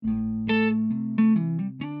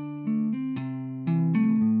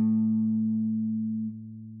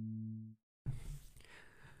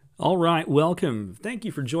All right, welcome. Thank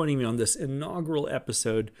you for joining me on this inaugural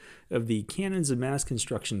episode of the Canons of Mass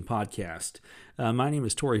Construction podcast. My name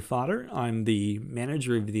is Tori Fodder. I'm the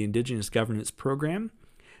manager of the Indigenous Governance Program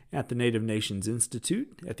at the Native Nations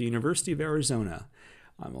Institute at the University of Arizona.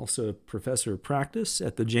 I'm also a professor of practice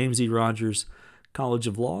at the James E. Rogers College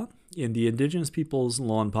of Law in the Indigenous Peoples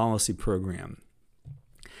Law and Policy Program.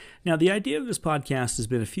 Now, the idea of this podcast has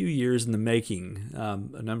been a few years in the making.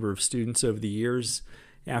 A number of students over the years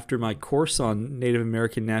after my course on Native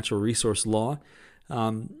American natural resource law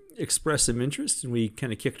expressed some interest, and we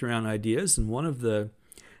kind of kicked around ideas. And one of the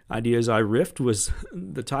ideas I riffed was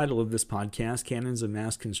the title of this podcast, Canons of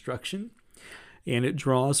Mass Construction. And it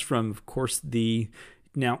draws from, of course, the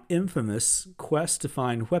now infamous quest to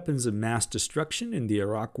find weapons of mass destruction in the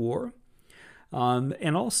Iraq War,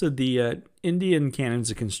 and also the Indian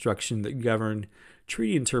canons of construction that govern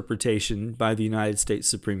treaty interpretation by the United States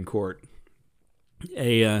Supreme Court.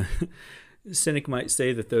 A cynic might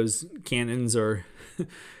say that those canons are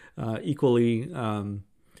equally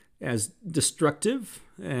as destructive,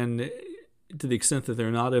 and to the extent that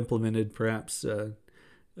they're not implemented, perhaps a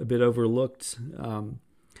bit overlooked.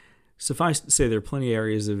 Suffice to say, there are plenty of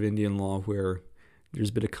areas of Indian law where there's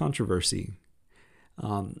a bit of controversy.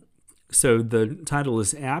 So the title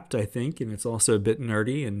is apt, I think, and it's also a bit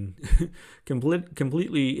nerdy and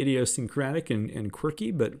completely idiosyncratic and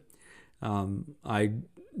quirky, but I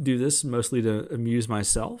do this mostly to amuse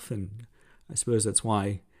myself, and I suppose that's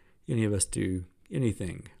why any of us do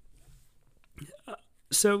anything.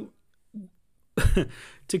 So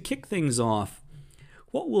to kick things off,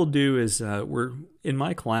 what we'll do is in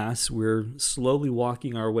my class, we're slowly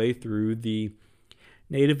walking our way through the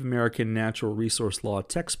Native American Natural Resource Law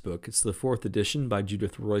textbook. It's the 4th edition by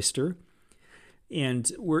Judith Royster,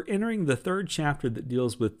 and we're entering the 3rd chapter that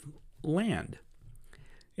deals with land.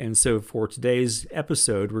 And so for today's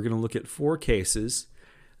episode, we're going to look at 4 cases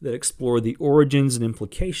that explore the origins and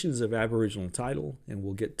implications of Aboriginal title, and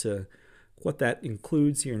we'll get to what that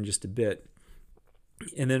includes here in just a bit.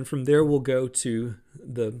 And then from there, we'll go to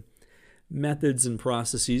the methods and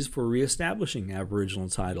processes for reestablishing Aboriginal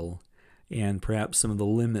title and perhaps some of the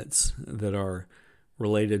limits that are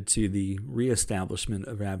related to the reestablishment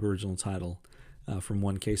of Aboriginal title from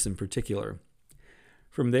one case in particular.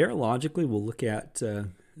 From there, logically, we'll look at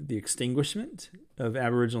the extinguishment of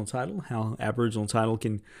Aboriginal title, how Aboriginal title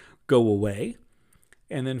can go away,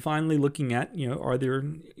 and then finally looking at, are there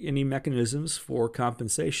any mechanisms for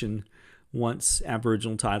compensation once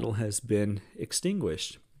Aboriginal title has been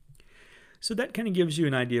extinguished? So that kind of gives you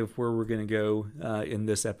an idea of where we're going to go in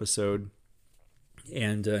this episode.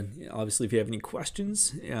 And obviously, if you have any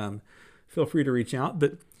questions, feel free to reach out.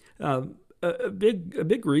 But a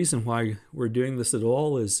big reason why we're doing this at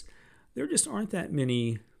all is there just aren't that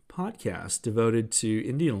many podcasts devoted to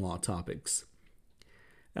Indian law topics.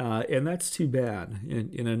 And that's too bad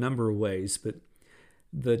in a number of ways. But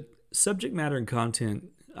the subject matter and content,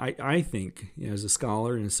 I think, as a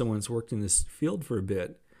scholar and as someone who's worked in this field for a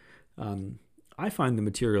bit, I find the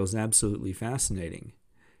materials absolutely fascinating.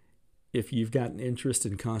 If you've got an interest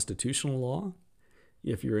in constitutional law,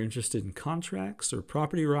 if you're interested in contracts or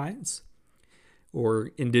property rights,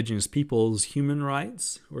 or indigenous peoples' human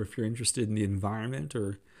rights, or if you're interested in the environment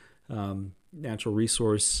or natural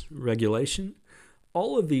resource regulation,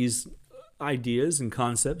 all of these ideas and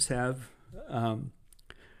concepts have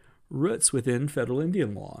roots within federal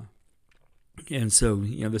Indian law. And so,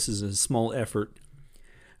 this is a small effort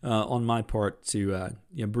on my part to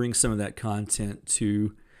bring some of that content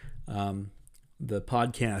to the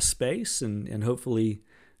podcast space, and hopefully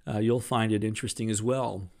you'll find it interesting as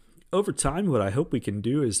well. Over time, what I hope we can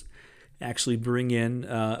do is actually bring in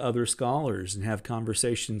other scholars and have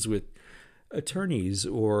conversations with attorneys,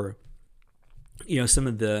 or some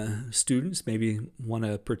of the students maybe want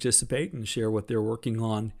to participate and share what they're working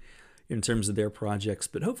on in terms of their projects.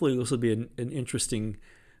 But hopefully this will be an interesting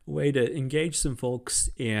way to engage some folks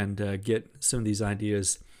and get some of these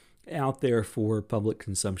ideas out there for public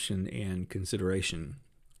consumption and consideration.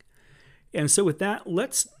 And so with that,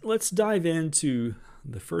 let's dive into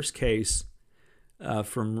the first case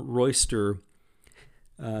from Royster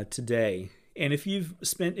today. And if you've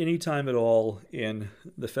spent any time at all in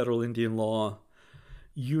the federal Indian law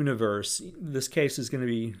universe, this case is going to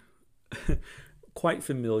be quite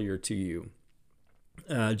familiar to you.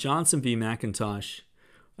 Johnson v. McIntosh.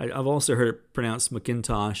 I've also heard it pronounced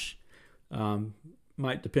McIntosh.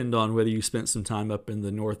 Might depend on whether you spent some time up in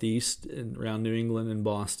the Northeast and around New England and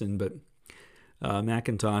Boston, but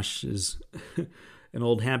McIntosh is an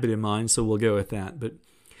old habit of mine, so we'll go with that. But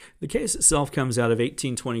the case itself comes out of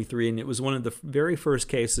 1823, and it was one of the very first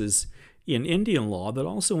cases in Indian law, but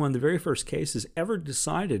also one of the very first cases ever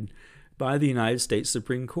decided by the United States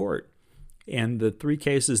Supreme Court. And the three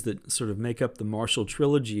cases that sort of make up the Marshall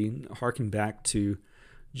trilogy harken back to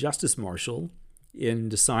Justice Marshall in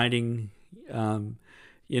deciding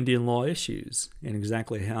Indian law issues and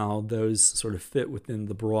exactly how those sort of fit within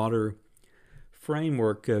the broader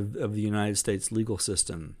framework of the United States legal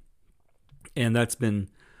system. And that's been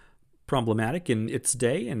problematic in its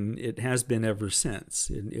day, and it has been ever since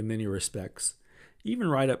in many respects, even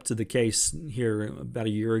right up to the case here about a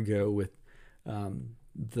year ago with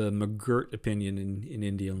the McGirt opinion in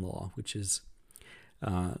Indian law, which is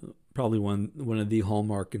probably one of the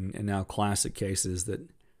hallmark and now classic cases that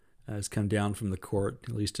has come down from the court,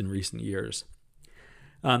 at least in recent years.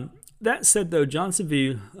 That said, though, Johnson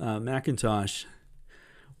v. McIntosh,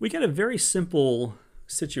 we got a very simple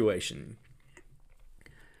situation.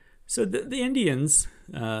 So the Indians,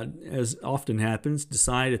 as often happens,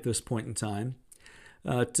 decide at this point in time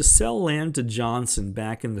to sell land to Johnson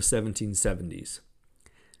back in the 1770s.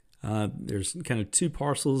 There's kind of two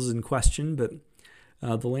parcels in question, but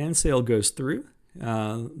the land sale goes through.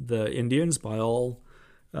 The Indians, by all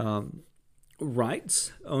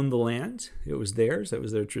rights, own the land. It was theirs. That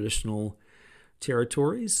was their traditional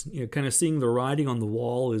territories. Kind of seeing the writing on the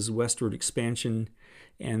wall is westward expansion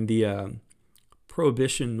and the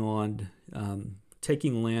prohibition on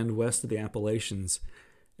taking land west of the Appalachians,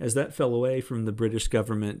 as that fell away from the British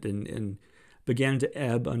government and began to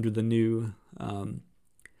ebb under the new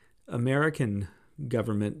American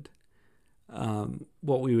government.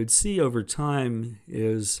 What we would see over time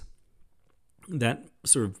is that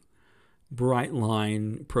sort of bright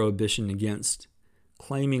line prohibition against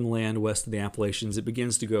claiming land west of the Appalachians, it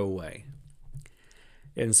begins to go away.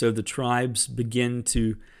 And so the tribes begin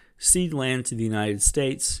to cede land to the United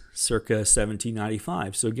States circa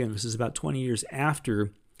 1795. So again, this is about 20 years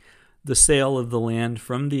after the sale of the land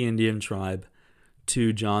from the Indian tribe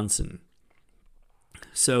to Johnson.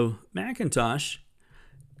 So McIntosh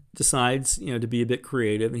decides, to be a bit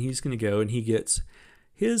creative, and he's going to go and he gets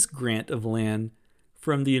his grant of land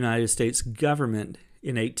from the United States government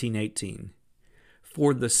in 1818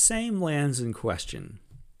 for the same lands in question.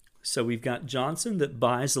 So we've got Johnson that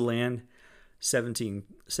buys the land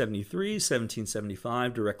 1773,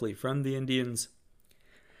 1775 directly from the Indians.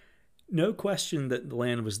 No question that the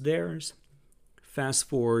land was theirs. Fast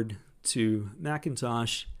forward to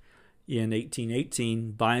McIntosh in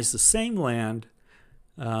 1818, buys the same land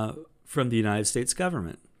from the United States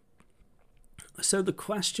government. So the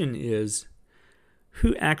question is,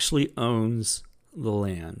 who actually owns the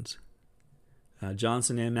land?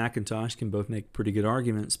 Johnson and McIntosh can both make pretty good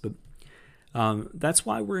arguments, but that's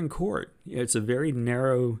why we're in court. It's a very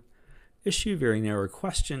narrow issue, very narrow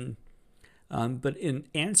question. But in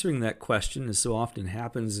answering that question, as so often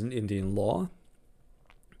happens in Indian law,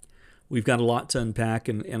 we've got a lot to unpack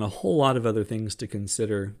and a whole lot of other things to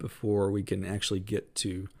consider before we can actually get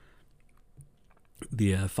to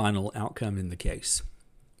the final outcome in the case.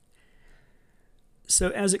 So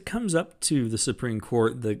as it comes up to the Supreme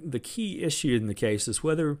Court, the key issue in the case is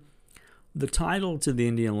whether the title to the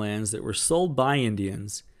Indian lands that were sold by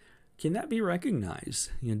Indians, can that be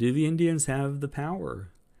recognized? Do the Indians have the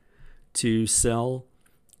power to sell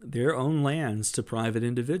their own lands to private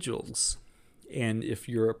individuals? And if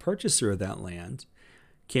you're a purchaser of that land,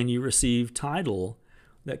 can you receive title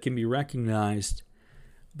that can be recognized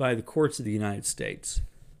by the courts of the United States?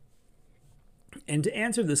 And to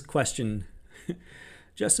answer this question,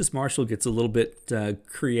 Justice Marshall gets a little bit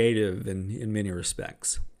creative in many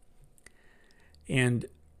respects. And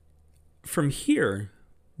from here,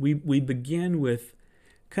 we begin with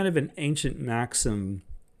kind of an ancient maxim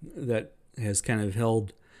that has kind of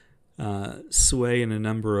held sway in a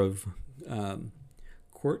number of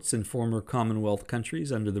courts in former Commonwealth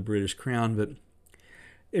countries under the British Crown, but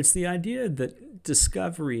it's the idea that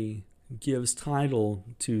discovery gives title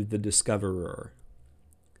to the discoverer.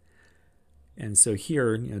 And so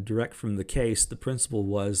here, direct from the case, the principle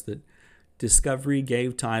was that discovery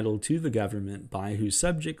gave title to the government by whose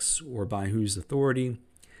subjects or by whose authority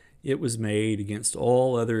it was made against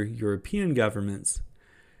all other European governments,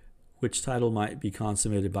 which title might be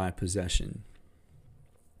consummated by possession.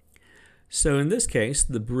 So in this case,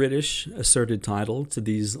 the British asserted title to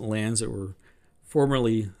these lands that were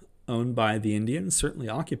formerly owned by the Indians, certainly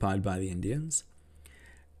occupied by the Indians,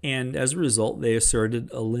 and as a result, they asserted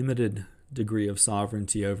a limited degree of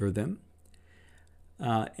sovereignty over them.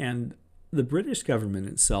 And the British government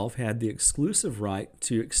itself had the exclusive right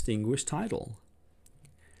to extinguish title.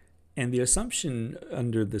 And the assumption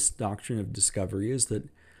under this doctrine of discovery is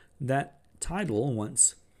that title,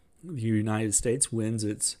 once the United States wins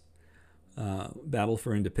its battle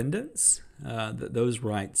for independence, that those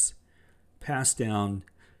rights passed down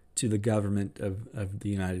to the government of the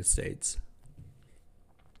United States.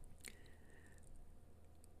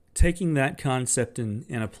 Taking that concept and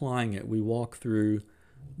applying it, we walk through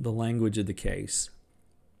the language of the case.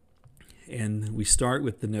 And we start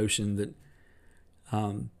with the notion that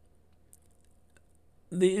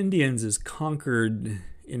the Indians as conquered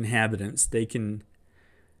inhabitants, they can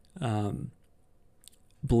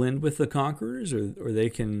blend with the conquerors, or they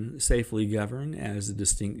can safely govern as a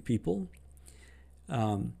distinct people.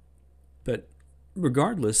 But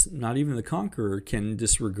regardless, not even the conqueror can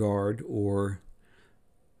disregard or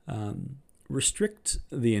restrict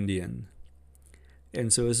the Indian.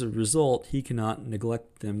 And so as a result, he cannot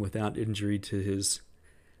neglect them without injury to his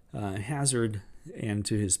hazard and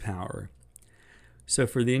to his power. So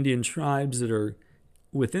for the Indian tribes that are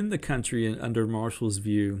within the country and under Marshall's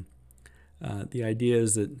view, the idea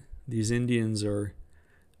is that these Indians are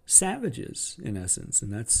savages in essence,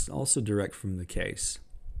 and that's also direct from the case.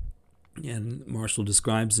 And Marshall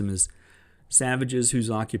describes them as savages whose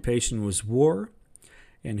occupation was war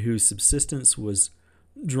and whose subsistence was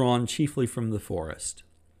drawn chiefly from the forest.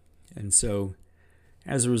 And so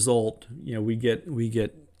as a result, we get,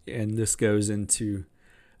 and this goes into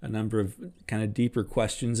a number of kind of deeper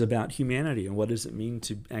questions about humanity and what does it mean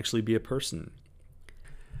to actually be a person.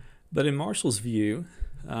 But in Marshall's view,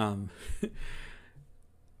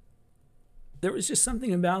 there was just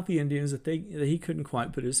something about the Indians that he couldn't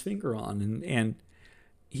quite put his finger on, and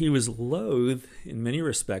he was loath in many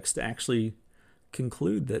respects to actually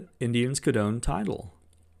conclude that Indians could own title.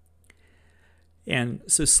 And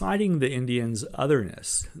so citing the Indians'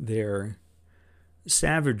 otherness, their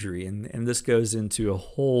savagery, and this goes into a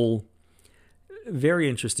whole very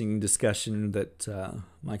interesting discussion that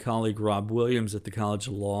my colleague Rob Williams at the College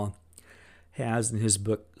of Law has in his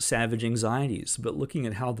book Savage Anxieties, but looking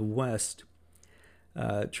at how the West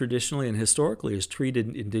traditionally and historically has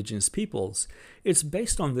treated indigenous peoples. It's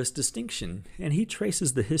based on this distinction, and he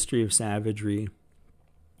traces the history of savagery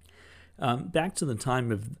back to the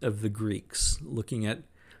time of the Greeks, looking at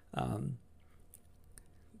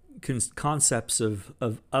concepts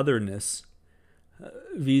of otherness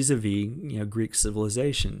vis-a-vis Greek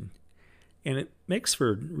civilization. And it makes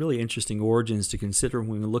for really interesting origins to consider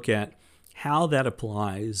when we look at how that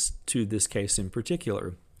applies to this case in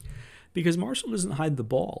particular. Because Marshall doesn't hide the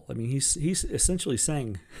ball. I mean, he's essentially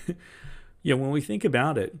saying, when we think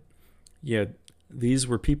about it, these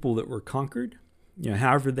were people that were conquered.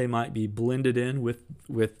 However they might be blended in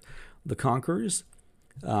with the conquerors,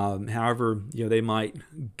 however they might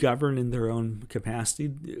govern in their own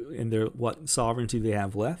capacity, in their what sovereignty they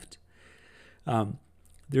have left.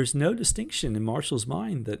 There's no distinction in Marshall's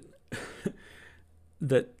mind that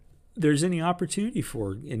that there's any opportunity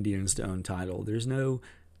for Indians to own title. There's no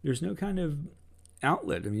kind of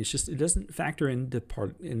outlet. I mean, it doesn't factor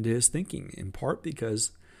into his thinking, in part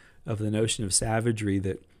because of the notion of savagery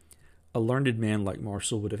that a learned man like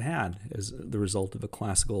Marshall would have had as the result of a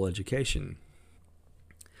classical education.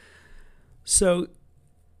 So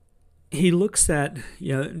he looks at,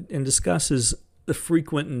 and discusses the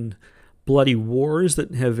frequent and bloody wars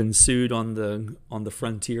that have ensued on the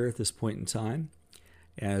frontier at this point in time,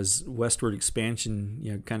 as westward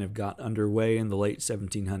expansion, kind of got underway in the late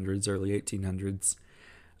 1700s, early 1800s.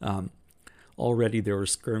 Already there were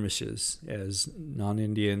skirmishes as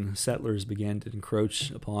non-Indian settlers began to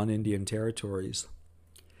encroach upon Indian territories.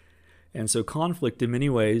 And so conflict, in many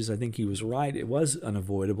ways, I think he was right, it was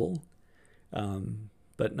unavoidable,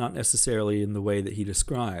 but not necessarily in the way that he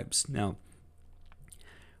describes. Now,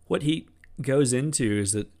 what he goes into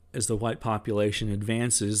is that as the white population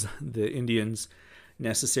advances, the Indians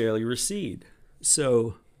necessarily recede.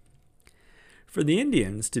 So for the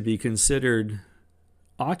Indians to be considered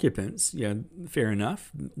occupants, fair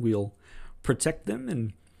enough, we'll protect them,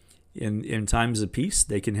 and in times of peace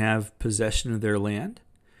they can have possession of their land,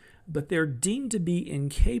 but they're deemed to be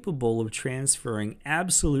incapable of transferring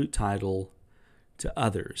absolute title to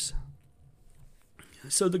others.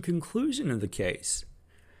 So the conclusion of the case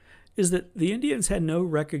is that the Indians had no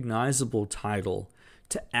recognizable title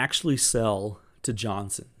to actually sell to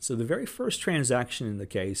Johnson. So the very first transaction in the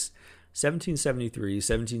case, 1773,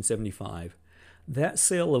 1775, that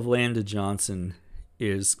sale of land to Johnson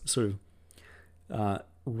is sort of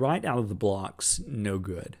right out of the blocks no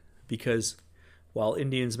good, because while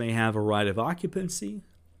Indians may have a right of occupancy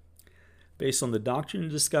based on the doctrine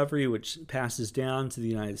of discovery, which passes down to the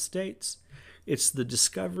United States, it's the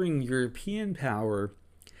discovering European power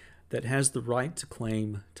that has the right to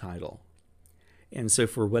claim title. And so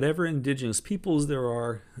for whatever indigenous peoples there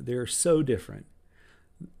are, they're so different.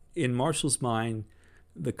 in Marshall's mind,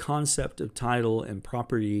 the concept of title and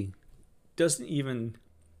property doesn't even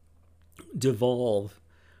devolve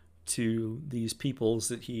to these peoples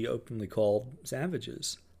that he openly called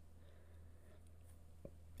savages.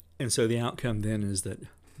 And so the outcome then is that,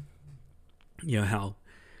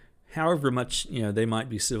 however much, they might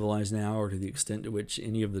be civilized now, or to the extent to which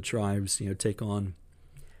any of the tribes, take on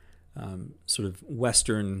sort of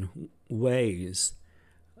Western ways,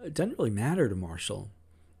 it doesn't really matter to Marshall.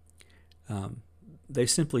 They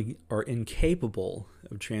simply are incapable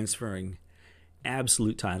of transferring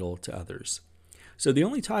absolute title to others. So the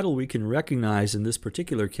only title we can recognize in this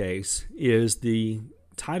particular case is the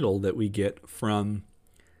title that we get from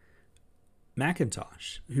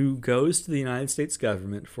McIntosh, who goes to the United States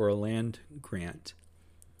government for a land grant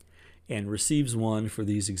and receives one for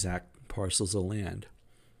these exact parcels of land.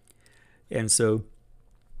 And so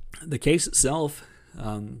the case itself,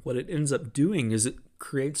 what it ends up doing is it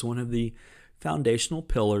creates one of the foundational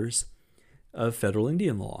pillars of federal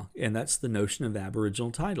Indian law, and that's the notion of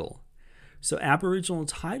aboriginal title. So aboriginal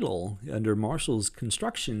title under Marshall's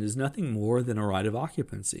construction is nothing more than a right of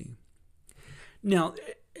occupancy. Now,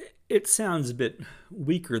 it sounds a bit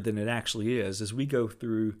weaker than it actually is. As we go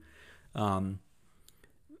through the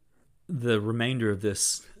remainder of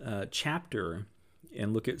this chapter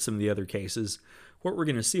and look at some of the other cases, what we're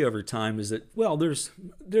going to see over time is that, well, there's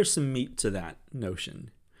some meat to that notion.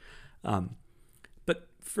 But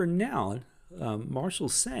for now,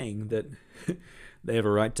 Marshall's saying that they have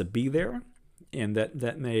a right to be there, and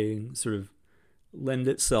that may sort of lend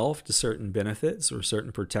itself to certain benefits or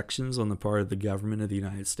certain protections on the part of the government of the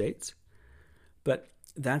United States. But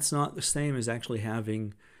that's not the same as actually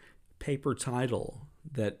having paper title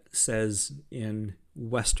that says in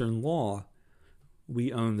Western law,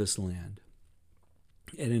 we own this land.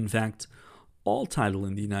 And in fact, all title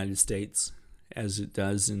in the United States, as it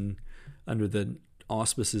does under the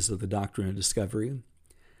auspices of the doctrine of discovery,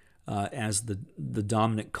 as the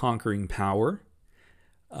dominant conquering power,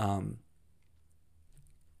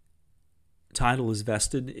 title is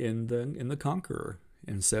vested in the conqueror.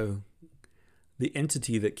 And so the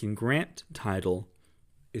entity that can grant title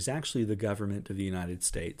is actually the government of the United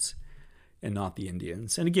States and not the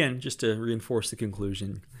Indians. And again, just to reinforce the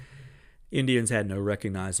conclusion, Indians had no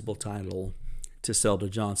recognizable title to sell to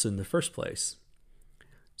Johnson in the first place.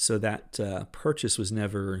 So that purchase was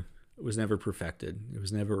never perfected. It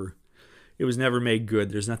was never made good.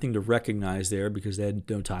 There's nothing to recognize there because they had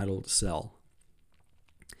no title to sell.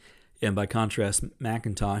 And by contrast,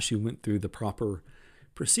 McIntosh, who went through the proper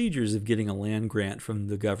procedures of getting a land grant from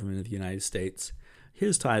the government of the United States,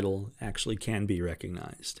 his title actually can be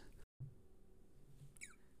recognized.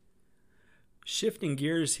 Shifting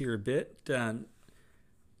gears here a bit,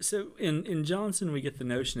 so in Johnson we get the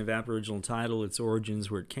notion of aboriginal title, its origins,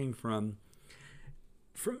 where it came from.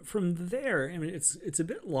 From there, I mean, it's a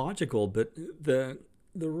bit logical, but the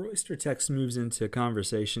Royster text moves into a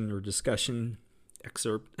conversation or discussion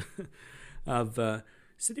excerpt of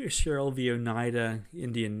City of Sherrill v. Oneida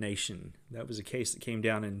Indian Nation. That was a case that came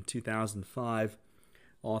down in 2005,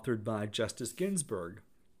 authored by Justice Ginsburg.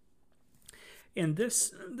 And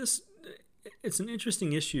this it's an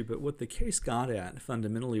interesting issue, but what the case got at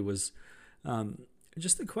fundamentally was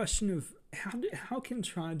just the question of how can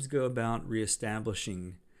tribes go about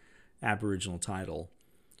reestablishing aboriginal title.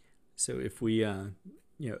 So if we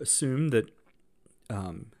assume that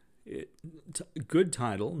good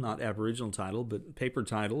title, not aboriginal title, but paper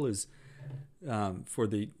title is for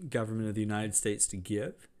the government of the United States to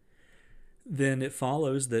give, then it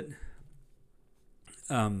follows that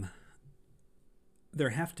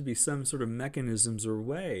there have to be some sort of mechanisms or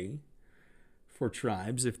way for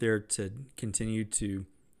tribes, if they're to continue to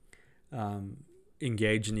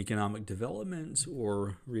engage in economic development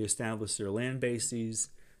or reestablish their land bases,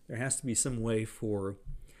 there has to be some way for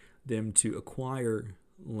them to acquire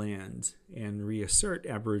land and reassert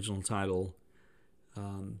aboriginal title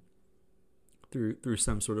through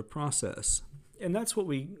some sort of process. And that's what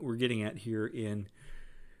we're getting at here in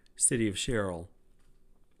City of Sherrill.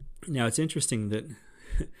 Now, it's interesting that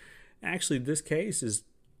actually this case is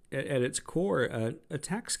at its core a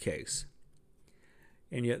tax case.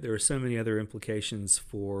 And yet there are so many other implications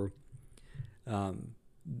for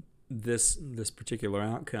this particular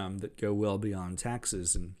outcome that go well beyond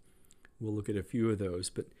taxes, and we'll look at a few of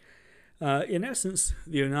those. But in essence,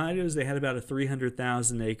 the Oneidas, they had about a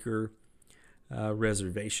 300,000 acre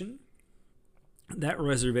reservation. That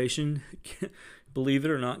reservation, believe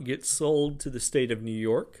it or not, gets sold to the state of New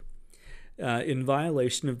York in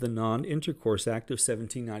violation of the Non-Intercourse Act of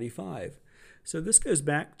 1795. So this goes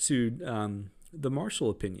back to the Marshall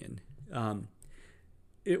opinion.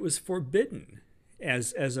 it was forbidden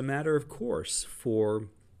as a matter of course for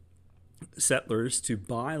settlers to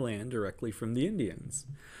buy land directly from the Indians.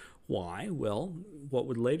 Why? Well, what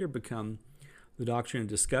would later become the doctrine of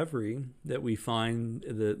discovery that we find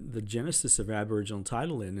the genesis of Aboriginal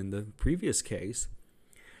title in the previous case,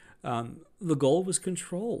 the goal was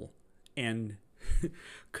control and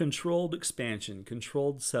controlled expansion,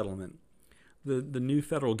 controlled settlement. The new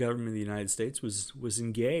federal government of the United States was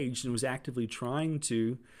engaged and was actively trying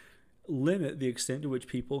to limit the extent to which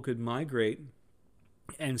people could migrate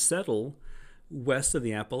and settle west of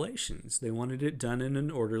the Appalachians. They wanted it done in an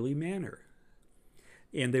orderly manner.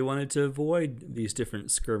 And they wanted to avoid these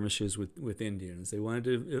different skirmishes with Indians. They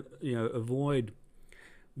wanted to avoid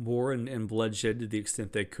war and bloodshed to the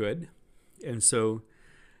extent they could. And so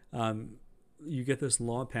you get this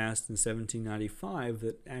law passed in 1795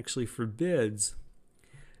 that actually forbids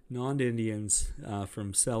non-Indians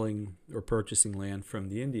from selling or purchasing land from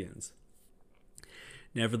the Indians.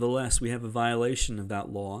 Nevertheless, we have a violation of that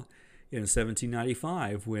law in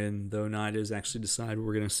 1795 when the Oneidas actually decide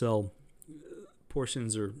we're going to sell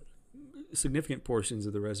portions or significant portions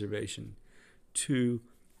of the reservation to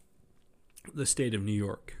the state of New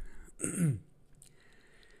York.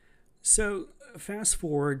 So fast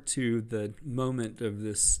forward to the moment of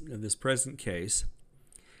this present case.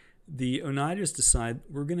 The Oneidas decide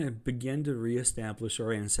we're going to begin to reestablish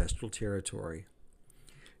our ancestral territory.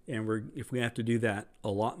 And if we have to do that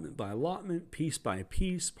allotment by allotment, piece by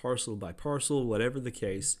piece, parcel by parcel, whatever the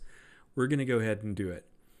case, we're going to go ahead and do it.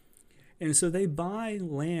 And so they buy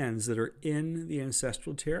lands that are in the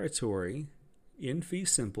ancestral territory in fee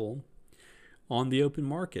simple on the open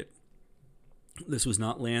market. This was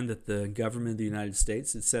not land that the government of the United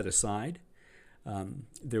States had set aside.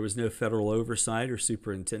 There was no federal oversight or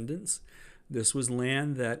superintendence. This was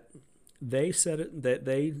land that they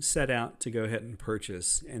set out to go ahead and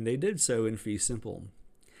purchase, and they did so in fee simple.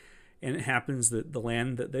 And it happens that the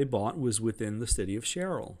land that they bought was within the city of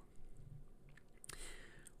Sherrill.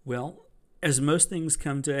 Well, as most things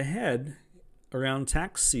come to a head around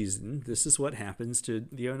tax season, this is what happens to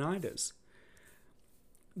the Oneidas.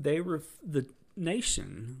 The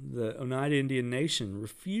Oneida Indian Nation,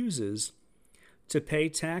 refuses to pay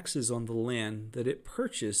taxes on the land that it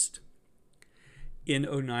purchased in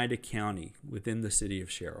Oneida County within the city of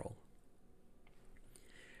Sherrill.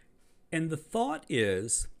 And the thought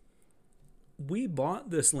is, we bought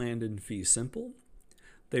this land in fee simple.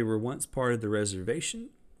 They were once part of the reservation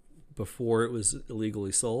before it was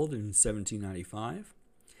illegally sold in 1795.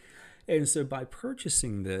 And so by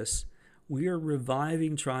purchasing this, we are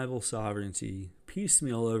reviving tribal sovereignty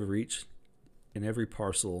piecemeal over each and every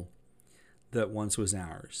parcel that once was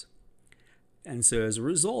ours. And so as a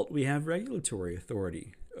result, we have regulatory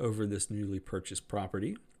authority over this newly purchased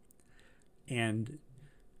property. And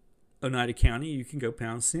Oneida County, you can go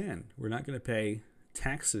pound sand. We're not going to pay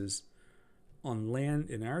taxes on land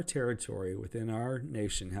in our territory within our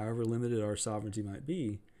nation, however limited our sovereignty might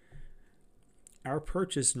be. Our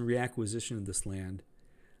purchase and reacquisition of this land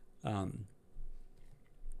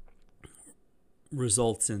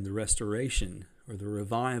results in the restoration or the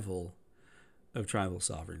revival of tribal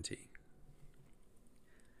sovereignty.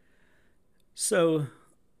 So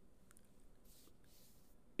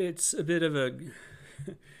it's a bit of a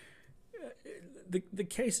the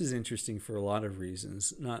case is interesting for a lot of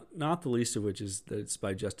reasons, not the least of which is that it's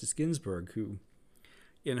by Justice Ginsburg, who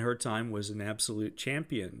in her time was an absolute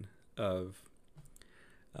champion of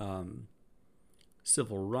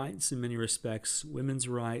civil rights in many respects, women's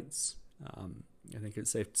rights. I think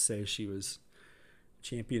it's safe to say she was a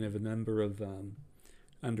champion of a number of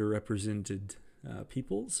underrepresented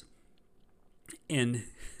peoples. And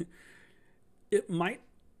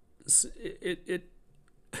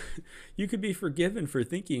you could be forgiven for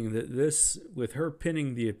thinking that this, with her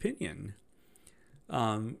penning the opinion,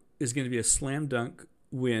 is going to be a slam dunk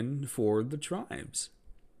win for the tribes.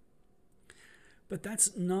 But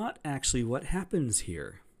that's not actually what happens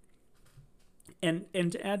here. And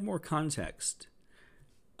to add more context,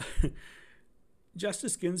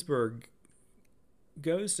 Justice Ginsburg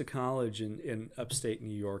goes to college in upstate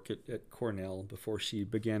New York at Cornell before she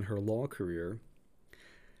began her law career.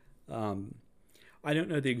 I don't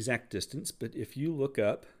know the exact distance, but if you look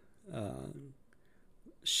up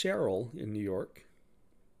Sherrill in New York,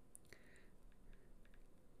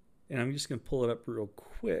 and I'm just going to pull it up real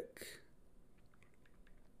quick,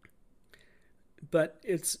 but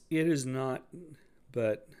it is not,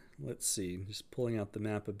 but let's see, just pulling out the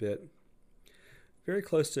map a bit. Very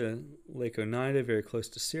close to Lake Oneida, very close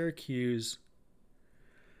to Syracuse,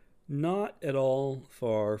 not at all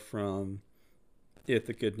far from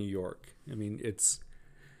Ithaca, New York. I mean, it's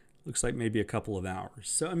Looks like maybe a couple of hours.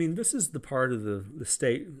 So, I mean, this is the part of the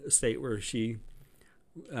state where she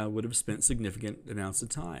would have spent significant amounts of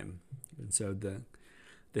time. And so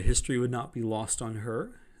the history would not be lost on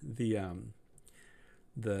her.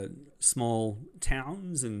 The small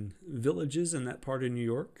towns and villages in that part of New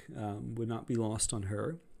York would not be lost on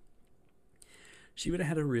her. She would have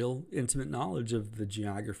had a real intimate knowledge of the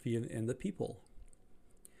geography and the people.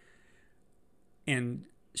 And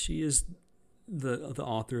she is the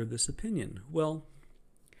author of this opinion. Well,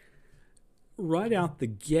 right out the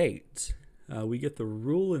gate, we get the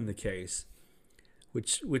rule in the case,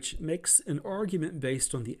 which makes an argument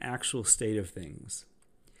based on the actual state of things.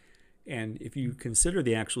 And if you consider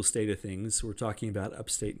the actual state of things, we're talking about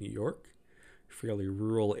upstate New York, fairly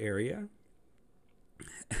rural area.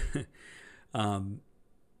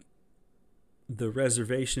 The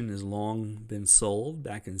reservation has long been sold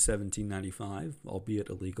back in 1795, albeit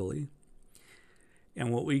illegally.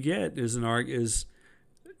 And what we get is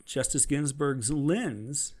Justice Ginsburg's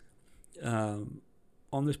lens on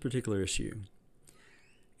this particular issue.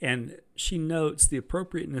 And she notes the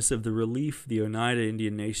appropriateness of the relief the Oneida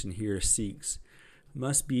Indian Nation here seeks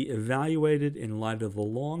must be evaluated in light of the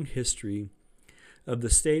long history of the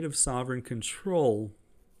state of sovereign control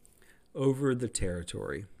over the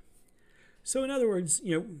territory. So in other words,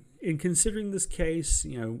 in considering this case,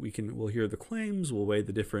 we'll hear the claims, we'll weigh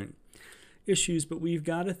the different issues, but we've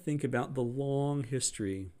got to think about the long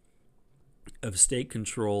history of state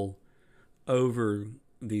control over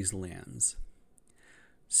these lands.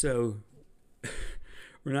 So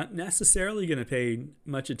we're not necessarily going to pay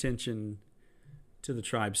much attention to the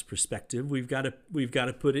tribe's perspective. We've got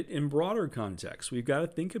to put it in broader context. We've got to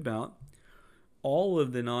think about all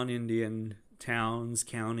of the non-Indian towns,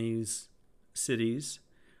 counties, cities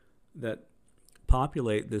that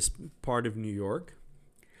populate this part of New York.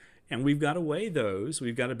 And we've got to weigh those.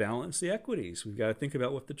 We've got to balance the equities. We've got to think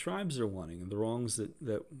about what the tribes are wanting and the wrongs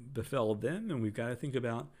that befell them. And we've got to think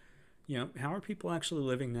about, how are people actually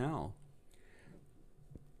living now?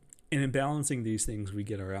 And in balancing these things, we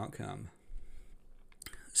get our outcome.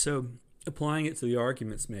 So applying it to the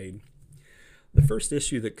arguments made, the first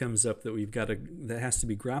issue that comes up that has to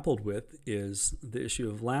be grappled with is the issue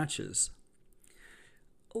of latches.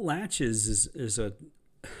 Latches is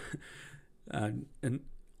an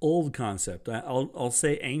old concept. I'll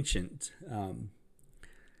say ancient,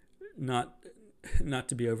 not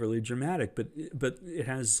to be overly dramatic, but it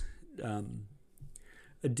has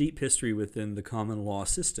a deep history within the common law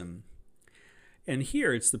system. And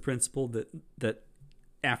here it's the principle that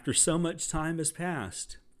after so much time has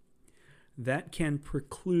passed, that can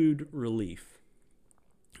preclude relief.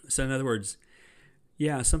 So in other words,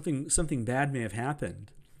 something bad may have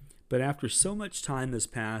happened, but after so much time has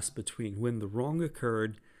passed between when the wrong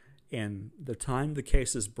occurred and the time the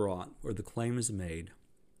case is brought or the claim is made,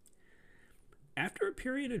 after a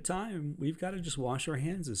period of time, we've got to just wash our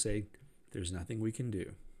hands and say, there's nothing we can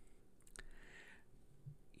do.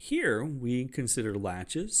 Here, we consider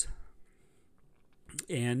latches,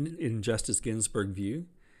 and in Justice Ginsburg's view,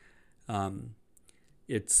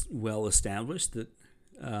 it's well established that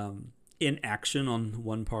inaction on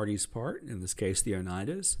one party's part, in this case the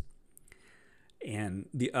Oneidas, and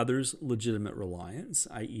the other's legitimate reliance,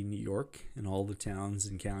 i.e. New York and all the towns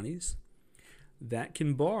and counties, that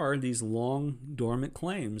can bar these long dormant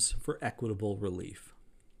claims for equitable relief.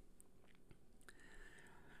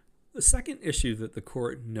 The second issue that the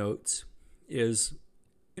court notes is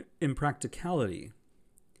impracticality.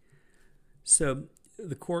 So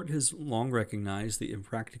the court has long recognized the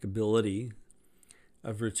impracticability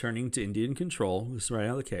of returning to Indian control, this is right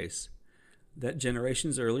out of the case, that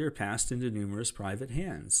generations earlier passed into numerous private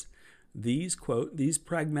hands. These, quote, these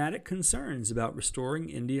pragmatic concerns about restoring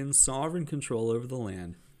Indian sovereign control over the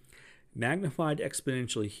land, magnified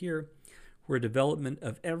exponentially here, where development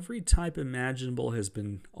of every type imaginable has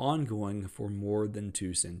been ongoing for more than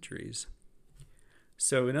 2 centuries.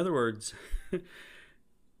 So, in other words,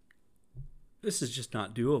 this is just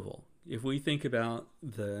not doable. If we think about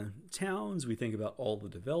the towns, we think about all the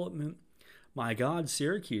development. My God,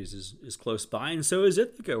 Syracuse is close by, and so is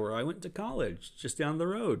Ithaca, where I went to college, just down the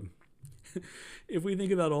road. If we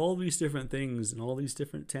think about all these different things and all these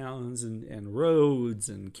different towns and roads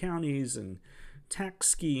and counties and tax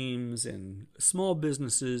schemes and small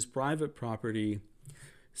businesses, private property,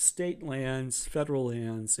 state lands, federal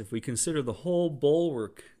lands, if we consider the whole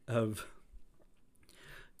bulwark of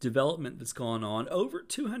development that's gone on over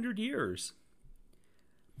 200 years,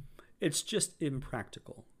 it's just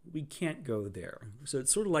impractical. We can't go there. So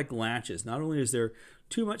it's sort of like latches. Not only is there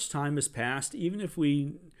too much time has passed, even if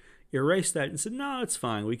we erase that and said, no, it's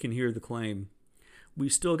fine, we can hear the claim, we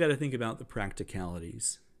still got to think about the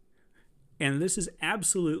practicalities. And this is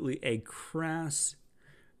absolutely a crass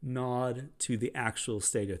nod to the actual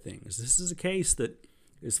state of things. This is a case that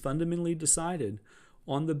is fundamentally decided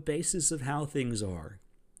on the basis of how things are.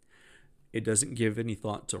 It doesn't give any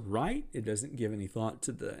thought to right. It doesn't give any thought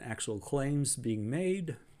to the actual claims being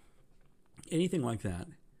made, anything like that.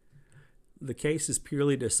 The case is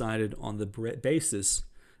purely decided on the basis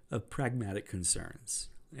of pragmatic concerns.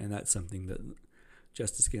 And that's something that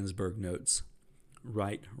Justice Ginsburg notes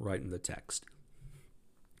right in the text.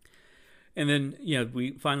 And then,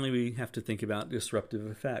 we have to think about disruptive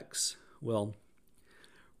effects. Well,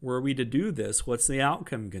 were we to do this, what's the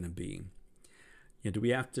outcome going to be? Do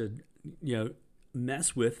we have to,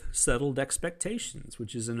 mess with settled expectations,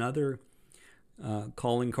 which is another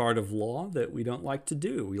calling card of law that we don't like to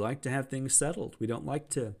do. We like to have things settled. We don't like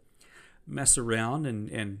to mess around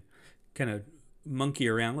and kind of monkey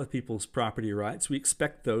around with people's property rights. We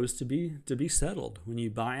expect those to be settled. When you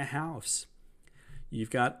buy a house, you've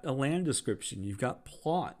got a land description, you've got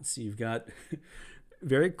plots, you've got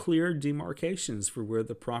very clear demarcations for where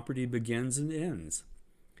the property begins and ends.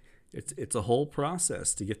 It's a whole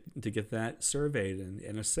process to get that surveyed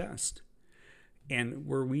and assessed. And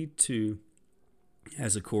were we to,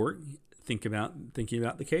 as a court, thinking about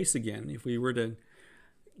the case again, if we were to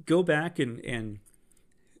go back and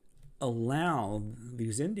allow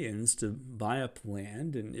these Indians to buy up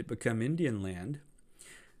land and it become Indian land,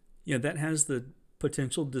 that has the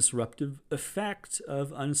potential disruptive effect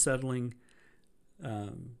of unsettling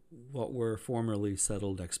what were formerly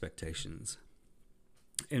settled expectations.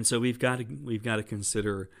 And so we've got to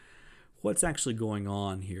consider what's actually going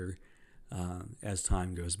on here as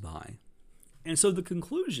time goes by. And so the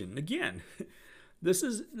conclusion, again, this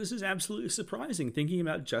is absolutely surprising. Thinking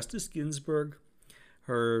about Justice Ginsburg,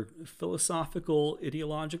 her philosophical,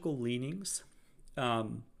 ideological leanings,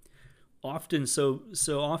 often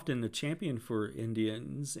a champion for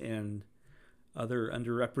Indians and other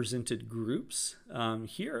underrepresented groups.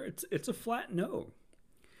 Here, it's a flat no.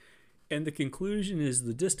 And the conclusion is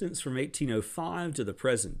the distance from 1805 to the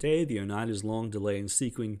present day, the Oneida's long delay in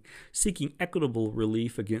seeking equitable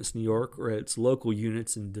relief against New York or its local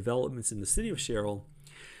units and developments in the city of Sherrill,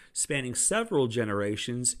 spanning several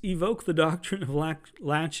generations, evoke the doctrine of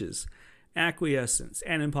laches, acquiescence,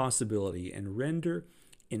 and impossibility, and render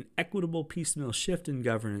an equitable piecemeal shift in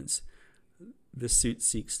governance this suit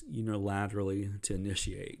seeks unilaterally to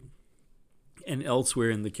initiate. And elsewhere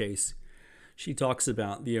in the case, she talks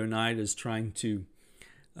about the Oneidas trying to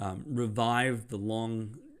revive the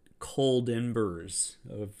long, cold embers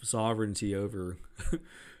of sovereignty over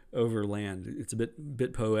land. It's a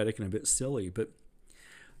bit poetic and a bit silly, but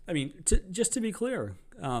I mean, just to be clear,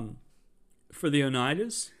 for the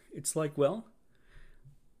Oneidas, it's like, well,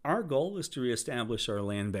 our goal is to reestablish our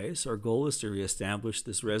land base. Our goal is to reestablish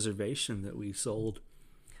this reservation that was sold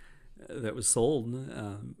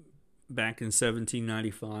back in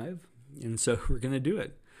 1795. And so we're going to do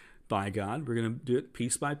it. By God, we're going to do it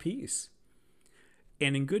piece by piece.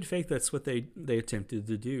 And in good faith, that's what they attempted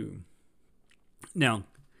to do. Now,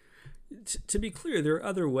 to be clear, there are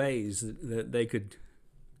other ways that they could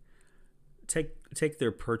take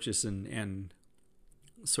their purchase and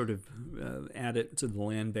sort of add it to the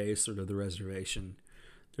land base or to the reservation.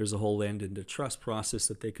 There's a whole land into trust process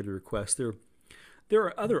that they could request. There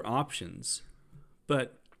are other options,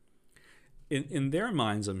 but in their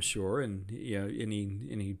minds, I'm sure, and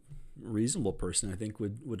any reasonable person, I think,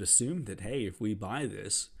 would assume that, hey, if we buy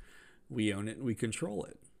this, we own it and we control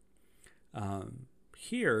it.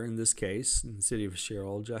 Here, in this case, in the city of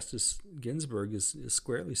Sherrill, Justice Ginsburg is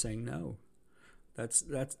squarely saying no.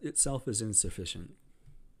 That itself is insufficient.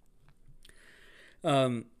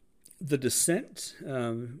 The dissent,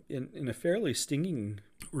 in a fairly stinging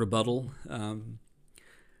rebuttal,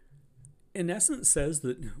 in essence says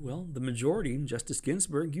that, well, the majority, Justice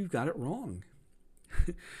Ginsburg, you've got it wrong.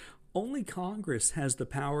 Only Congress has the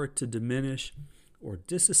power to diminish or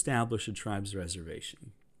disestablish a tribe's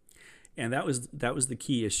reservation. And that was the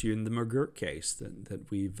key issue in the McGirt case that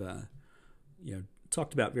we've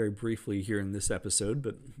talked about very briefly here in this episode,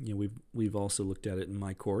 but we've also looked at it in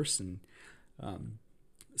my course, and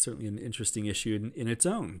certainly an interesting issue in its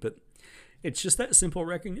own. But it's just that simple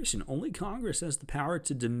recognition. Only Congress has the power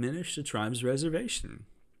to diminish the tribe's reservation.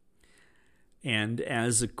 And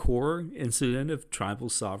as a core incident of tribal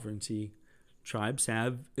sovereignty, tribes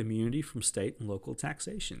have immunity from state and local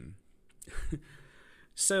taxation.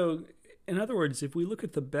 So, in other words, if we look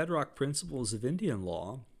at the bedrock principles of Indian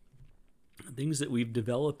law, things that we've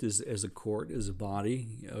developed as a court, as a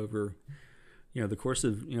body over the course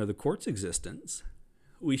of the court's existence,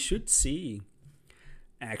 we should see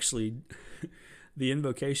actually the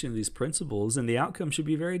invocation of these principles, and the outcome should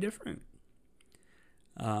be very different.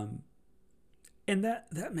 And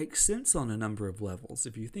that makes sense on a number of levels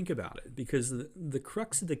if you think about it, because the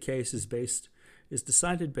crux of the case is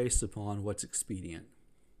decided based upon what's expedient.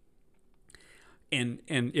 And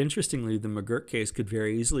interestingly, the McGirt case could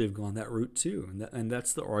very easily have gone that route too, and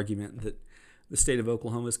that's the argument that the state of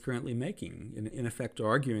Oklahoma is currently making, in effect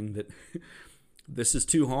arguing that this is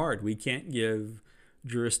too hard. We can't give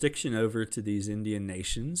jurisdiction over to these Indian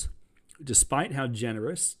nations, despite how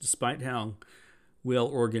generous, despite how well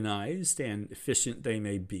organized and efficient they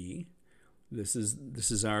may be. This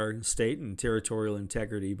is our state and territorial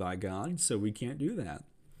integrity, by God, so we can't do that.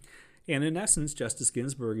 And in essence, Justice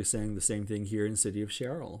Ginsburg is saying the same thing here in the city of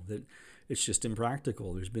Sherrill, that it's just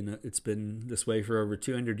impractical. It's been this way for over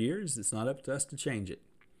 200 years. It's not up to us to change it,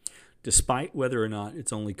 despite whether or not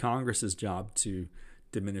it's only Congress's job to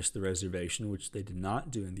diminish the reservation, which they did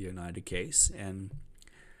not do in the Oneida case, and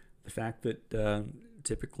the fact that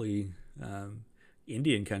typically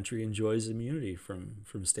Indian country enjoys immunity from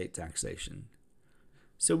state taxation.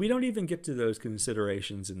 So we don't even get to those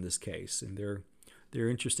considerations in this case, and they're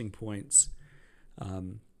interesting points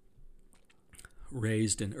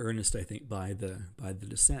raised in earnest, I think, by the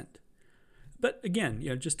dissent. But again,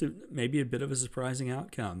 just maybe a bit of a surprising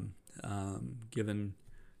outcome, given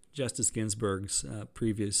Justice Ginsburg's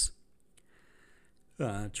previous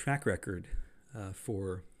track record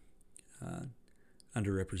for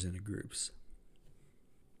underrepresented groups.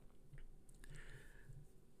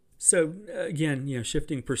 So again,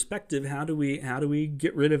 shifting perspective, how do we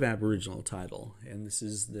get rid of Aboriginal title? And this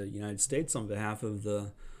is the United States on behalf of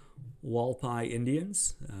the Hualpai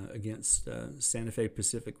Indians against Santa Fe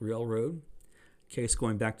Pacific Railroad, case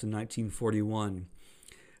going back to 1941.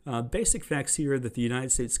 Basic facts here are that the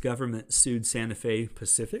United States government sued Santa Fe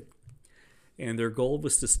Pacific, and their goal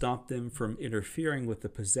was to stop them from interfering with the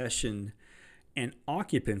possession and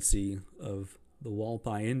occupancy of the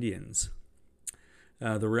Hualpai Indians.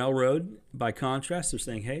 The railroad, by contrast, are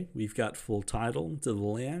saying, hey, we've got full title to the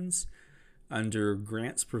lands under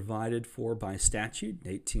grants provided for by statute in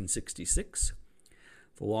 1866.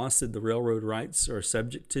 The law said the railroad rights are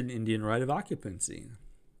subject to an Indian right of occupancy.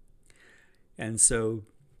 And so,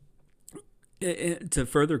 to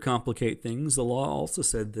further complicate things, the law also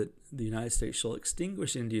said that the United States shall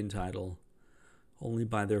extinguish Indian title only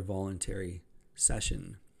by their voluntary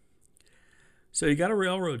cession. So you got a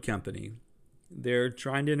railroad company. They're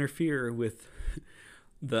trying to interfere with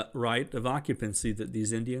the right of occupancy that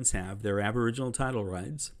these Indians have, their Aboriginal title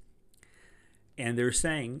rights. And they're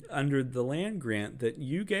saying, under the land grant that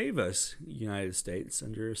you gave us, United States,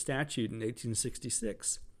 under a statute in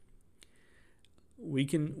 1866, we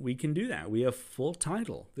can do that. We have full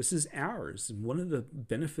title. This is ours. And one of the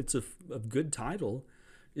benefits of good title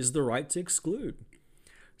is the right to exclude.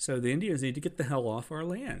 So the Indians need to get the hell off our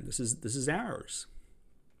land. This is ours.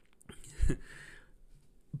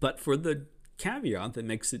 But for the caveat that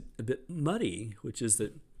makes it a bit muddy, which is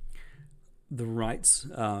that the rights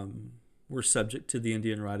were subject to the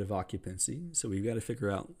Indian right of occupancy. So we've got to figure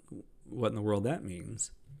out what in the world that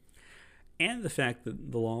means. And the fact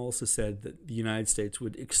that the law also said that the United States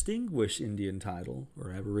would extinguish Indian title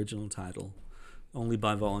or Aboriginal title only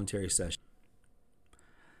by voluntary cession.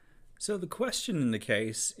 So the question in the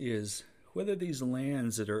case is whether these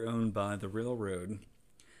lands that are owned by the railroad,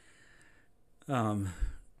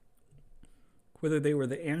 whether they were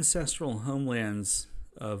the ancestral homelands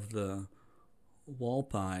of the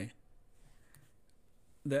Hualpai,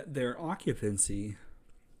 that their occupancy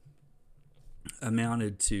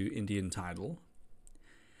amounted to Indian title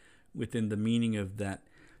within the meaning of that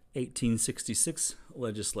 1866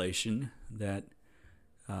 legislation that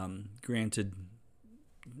granted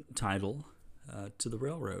title to the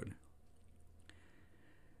railroad.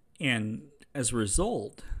 And as a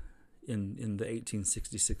result, in the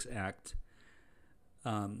 1866 Act,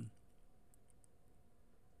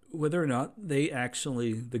 whether or not they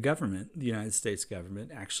actually, the government, the United States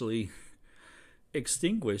government, actually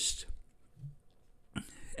extinguished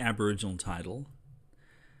Aboriginal title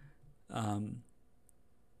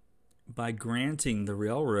by granting the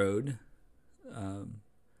railroad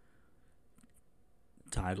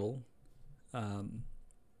title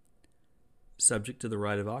subject to the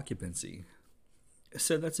right of occupancy.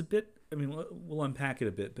 So that's a bit, we'll unpack it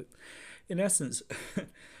a bit, but in essence,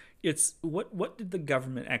 it's what did the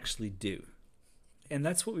government actually do? And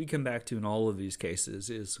that's what we come back to in all of these cases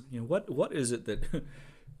is, what is it that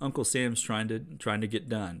Uncle Sam's trying to get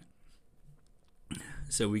done?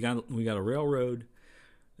 So we got a railroad.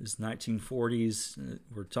 It's 1940s.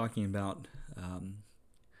 We're talking about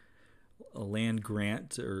a land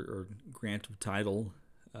grant or grant of title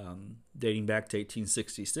dating back to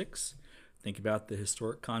 1866. Think about the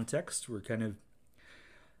historic context. We're kind of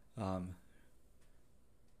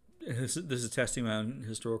this is testing my own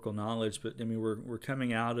historical knowledge, but I mean we're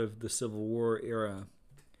coming out of the Civil War era,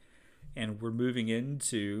 and we're moving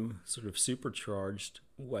into sort of supercharged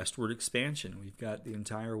westward expansion. We've got the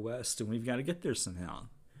entire West, and we've got to get there somehow.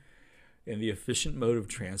 And the efficient mode of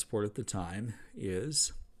transport at the time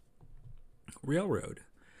is railroad.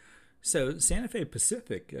 So Santa Fe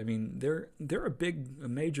Pacific, I mean, they're a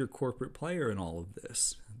major corporate player in all of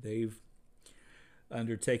this. They've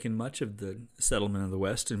undertaken much of the settlement of the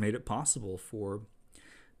West and made it possible for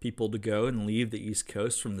people to go and leave the East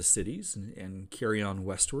Coast from the cities and carry on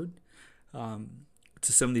westward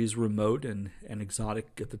to some of these remote and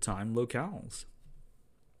exotic at the time locales.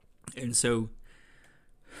 And so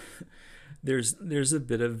there's a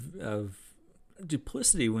bit of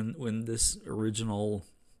duplicity when this original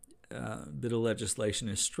bit of legislation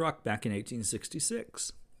is struck back in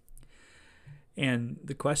 1866. And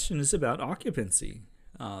the question is about occupancy.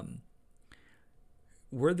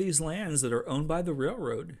 Were these lands that are owned by the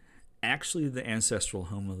railroad actually the ancestral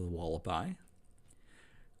home of the Hualpai?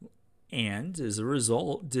 And as a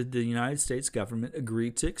result, did the United States government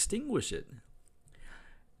agree to extinguish it?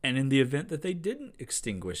 And in the event that they didn't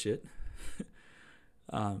extinguish it,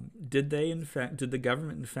 did the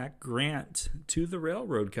government in fact grant to the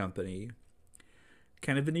railroad company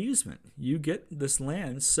kind of an easement? You get this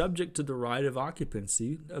land subject to the right of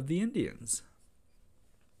occupancy of the Indians.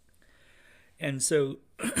 And so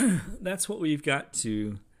that's what we've got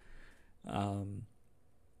to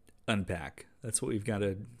unpack. That's what we've got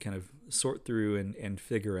to kind of sort through and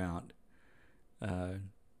figure out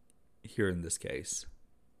here in this case.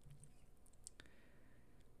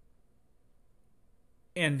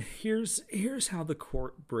 And here's how the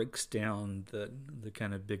court breaks down the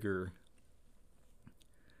kind of bigger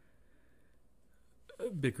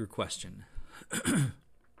question.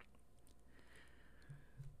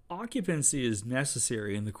 Occupancy is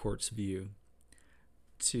necessary in the court's view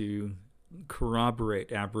to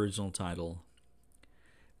corroborate Aboriginal title.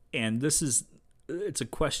 And it's a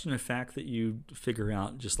question of fact that you figure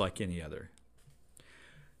out just like any other.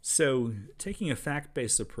 So taking a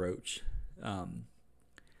fact-based approach,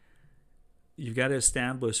 you've got to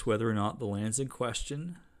establish whether or not the lands in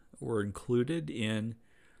question were included in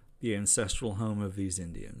the ancestral home of these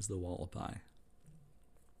Indians, the Hualpai.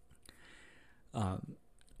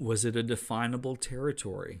 Was it a definable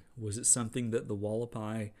territory? Was it something that the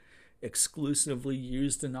Hualpai exclusively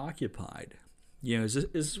used and occupied? Is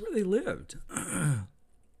this where they lived? And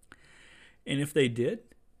if they did,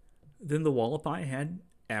 then the Hualpai had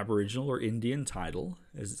Aboriginal or Indian title,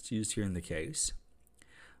 as it's used here in the case.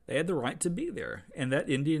 They had the right to be there, and that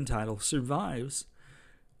Indian title survives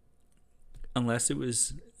unless it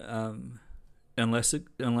was unless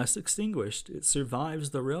extinguished. It survives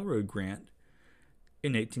the railroad grant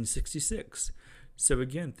in 1866. So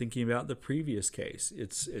again, thinking about the previous case,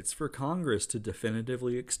 it's for Congress to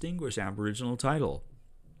definitively extinguish Aboriginal title.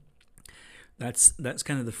 That's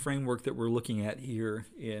kind of the framework that we're looking at here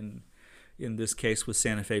in this case with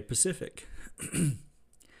Santa Fe Pacific.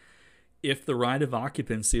 If the right of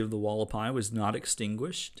occupancy of the Hualpai was not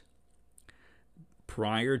extinguished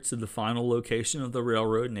prior to the final location of the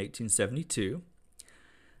railroad in 1872,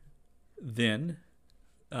 then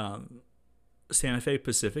Santa Fe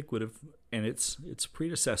Pacific would have, and its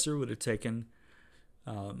predecessor would have taken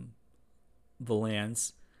the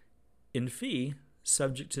lands in fee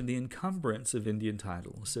subject to the encumbrance of Indian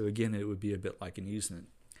title. So again, it would be a bit like an easement.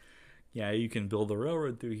 Yeah, you can build the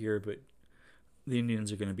railroad through here, but the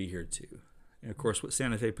Indians are going to be here too. And of course, what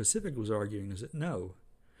Santa Fe Pacific was arguing is that no,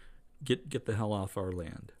 get the hell off our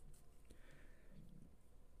land.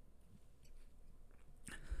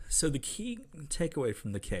 So the key takeaway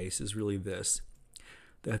from the case is really this,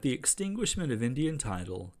 that the extinguishment of Indian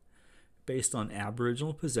title based on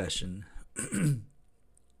Aboriginal possession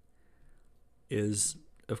is,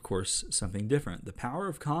 of course, something different. The power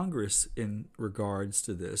of Congress in regards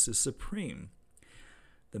to this is supreme.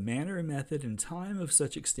 The manner, method, and time of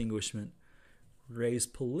such extinguishment raise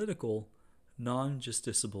political,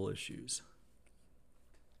 non-justiciable issues.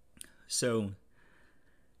 So,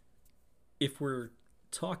 if we're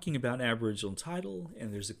talking about Aboriginal title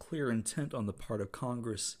and there's a clear intent on the part of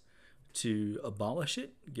Congress to abolish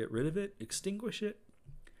it, get rid of it, extinguish it,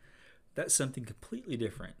 that's something completely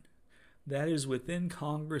different. That is within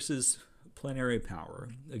Congress's plenary power.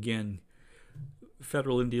 Again,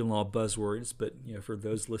 federal Indian law buzzwords, but for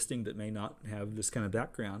those listening that may not have this kind of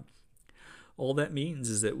background, All that means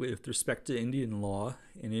is that with respect to Indian law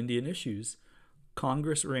and Indian issues,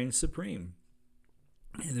 Congress reigns supreme.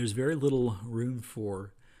 And there's very little room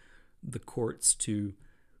for the courts to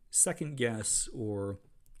second guess or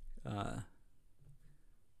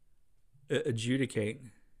adjudicate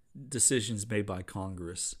decisions made by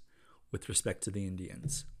Congress with respect to the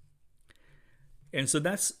Indians. And so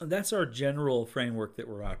that's our general framework that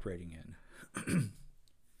we're operating in.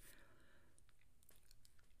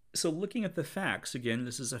 So looking at the facts, again,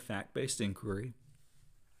 this is a fact-based inquiry.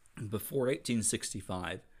 Before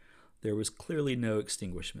 1865, there was clearly no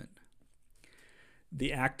extinguishment.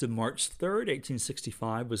 The Act of March 3rd,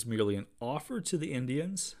 1865, was merely an offer to the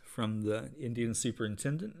Indians from the Indian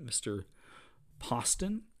Superintendent, Mr.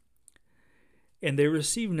 Poston, and they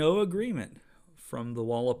received no agreement from the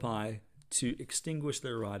Hualpai to extinguish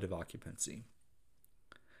their right of occupancy.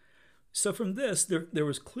 So from this, there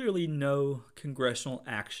was clearly no congressional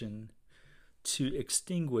action to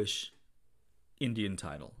extinguish Indian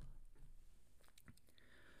title.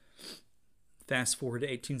 Fast forward to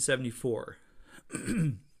 1874.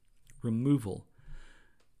 Removal.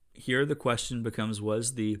 Here the question becomes,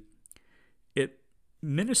 was the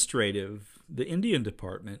Indian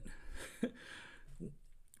Department,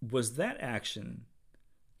 was that action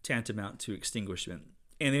tantamount to extinguishment?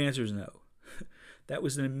 And the answer is no. That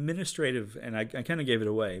was an administrative, and I kind of gave it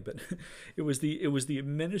away, but it was the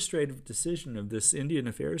administrative decision of this Indian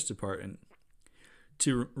Affairs Department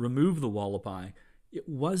to remove the Hualpai. It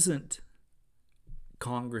wasn't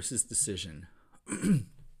Congress's decision.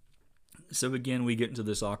 So again, we get into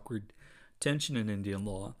this awkward tension in Indian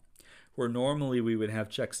law, where normally we would have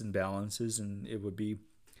checks and balances, and it would be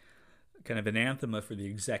kind of anathema for the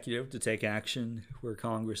executive to take action where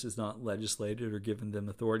Congress has not legislated or given them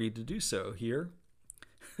authority to do so. Here,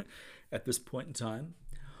 at this point in time,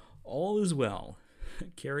 all is well.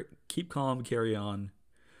 Keep calm, carry on.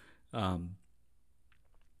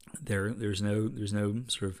 There's no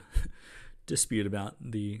sort of dispute about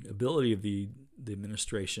the ability of the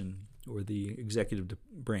administration or the executive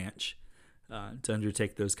branch to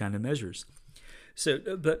undertake those kind of measures. So,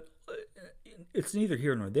 but it's neither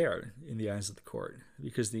here nor there in the eyes of the court,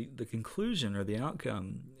 because the conclusion or the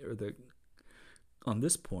outcome or on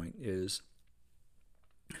this point is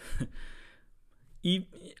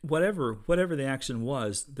whatever the action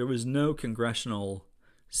was, there was no congressional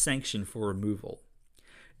sanction for removal.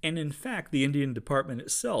 And in fact, the Indian Department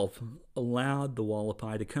itself allowed the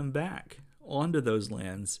Hualpai to come back onto those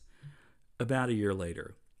lands about a year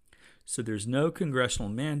later. So there's no congressional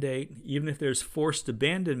mandate. Even if there's forced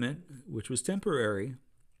abandonment, which was temporary,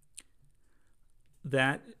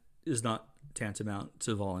 that is not tantamount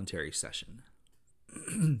to voluntary cession.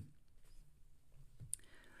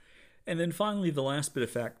 And then finally, the last bit of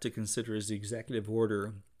fact to consider is the executive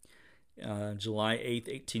order, July 8th,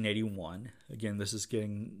 1881. Again, this is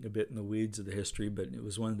getting a bit in the weeds of the history, but it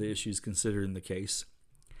was one of the issues considered in the case.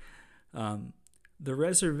 The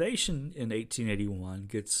reservation in 1881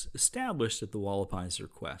 gets established at the Hualpai's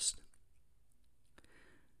request.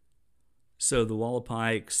 So the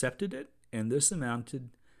Hualpai accepted it, and this amounted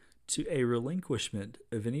to a relinquishment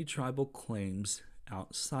of any tribal claims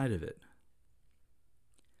outside of it.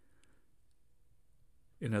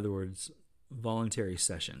 In other words, voluntary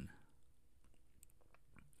cession.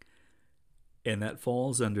 And that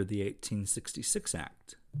falls under the 1866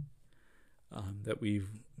 Act that we've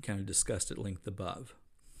kind of discussed at length above.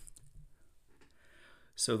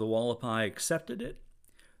 So the Hualpai accepted it.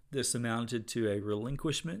 This amounted to a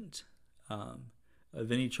relinquishment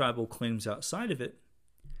of any tribal claims outside of it.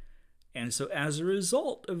 And so as a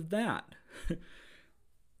result of that,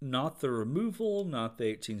 not the removal, not the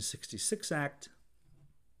 1866 Act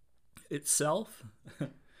itself,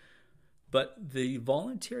 but the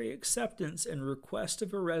voluntary acceptance and request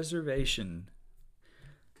of a reservation,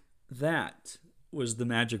 that was the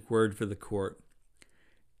magic word for the court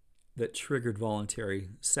that triggered voluntary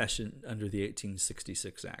cession under the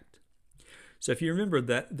 1866 Act. So if you remember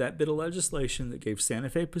that bit of legislation that gave Santa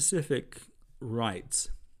Fe Pacific rights,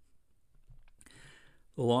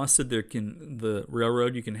 the law said the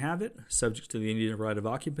railroad, you can have it, subject to the Indian right of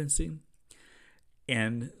occupancy,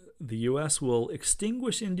 and the U.S. will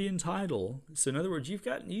extinguish Indian title. So in other words, you've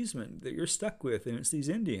got an easement that you're stuck with, and it's these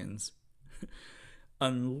Indians,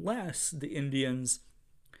 unless the Indians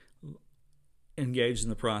engage in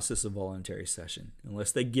the process of voluntary cession,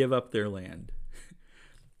 unless they give up their land.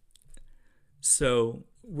 So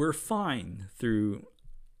we're fine through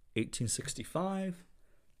 1865.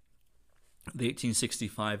 The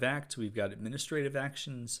 1865 Act, we've got administrative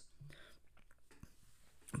actions,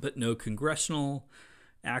 but no congressional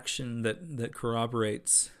action that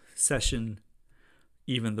corroborates cession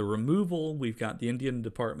even the removal, we've got the Indian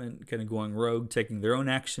Department kind of going rogue, taking their own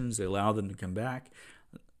actions. They allow them to come back.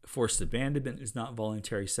 Forced abandonment is not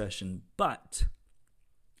voluntary cession, but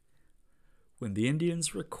when the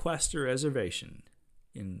Indians request a reservation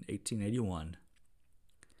in 1881,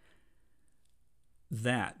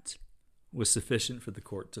 that was sufficient for the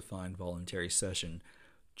court to find voluntary cession,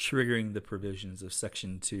 triggering the provisions of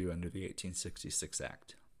Section 2 under the 1866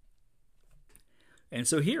 Act. And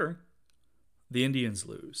so here, the Indians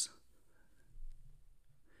lose.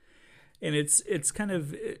 And it's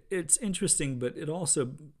interesting, but it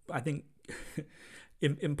also, I think,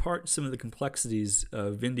 imparts some of the complexities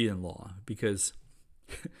of Indian law, because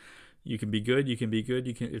you can be good,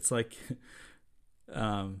 it's like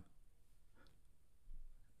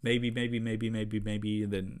maybe,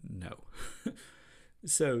 then no.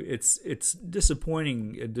 So it's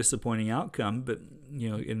disappointing, a disappointing outcome, but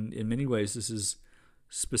in many ways this is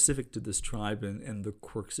specific to this tribe and the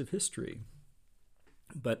quirks of history.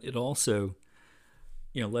 But it also,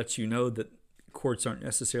 lets you know that courts aren't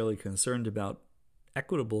necessarily concerned about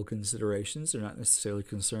equitable considerations. They're not necessarily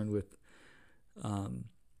concerned with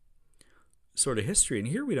sort of history. And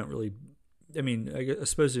here we don't really, I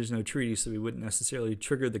suppose there's no treaty, so we wouldn't necessarily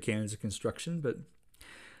trigger the canons of construction. But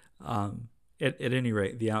at any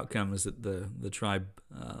rate, the outcome is that the tribe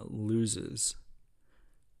loses.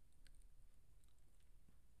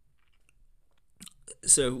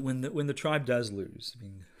 So when the tribe does lose,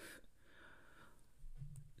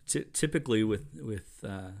 typically with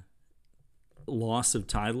loss of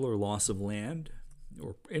title or loss of land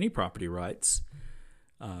or any property rights,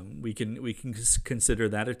 we can consider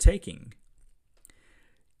that a taking,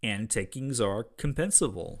 and takings are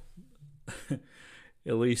compensable, at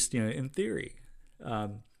least in theory.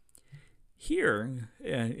 Here,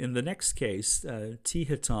 in the next case,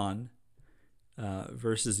 Tehiton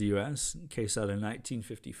versus the U.S., case out of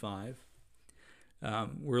 1955,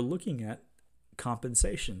 we're looking at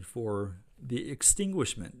compensation for the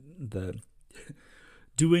extinguishment, the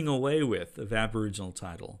doing away with of Aboriginal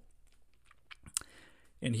title.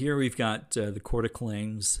 And here we've got the Court of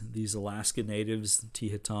Claims, these Alaska Natives,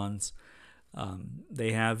 Tehitons.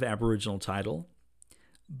 They have Aboriginal title,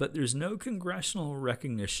 but there's no congressional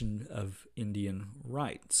recognition of Indian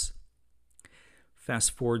rights.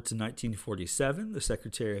 Fast forward to 1947, the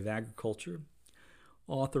Secretary of Agriculture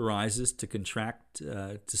authorizes to contract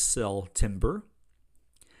to sell timber,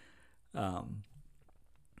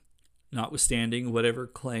 notwithstanding whatever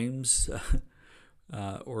claims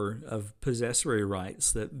or of possessory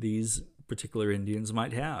rights that these particular Indians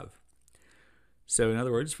might have. So in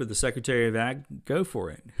other words, for the Secretary of Ag, go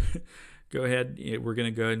for it. Go ahead. We're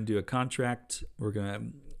going to go ahead and do a contract. We're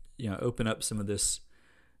going to open up some of this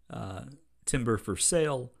timber for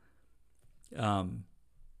sale, and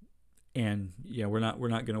we're not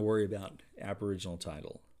going to worry about Aboriginal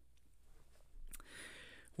title.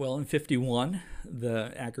 Well, in 1951,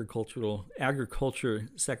 the agriculture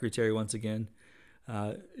secretary once again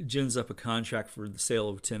gins up a contract for the sale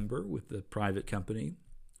of timber with the private company,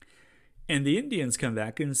 and the Indians come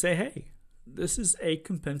back and say, "Hey, this is a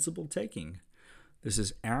compensable taking. This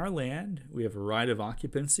is our land. We have a right of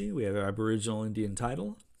occupancy. We have Aboriginal Indian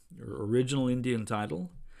title." Or original Indian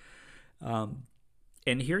title. And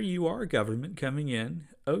here you are, government, coming in,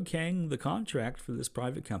 okaying the contract for this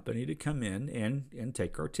private company to come in and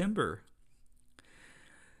take our timber.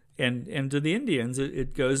 And to the Indians,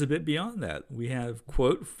 it goes a bit beyond that. We have,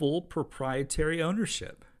 quote, full proprietary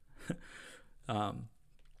ownership. And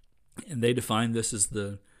they define this as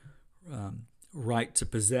the right to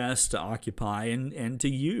possess, to occupy, and to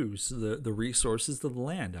use the resources of the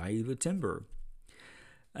land, i.e. the timber.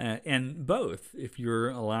 And both, if you're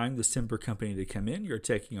allowing this timber company to come in, you're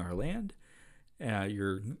taking our land,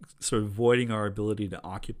 you're sort of voiding our ability to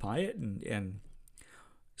occupy it, and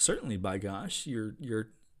certainly, by gosh,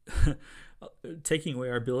 you're taking away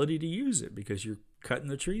our ability to use it because you're cutting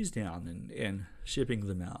the trees down and shipping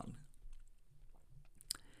them out.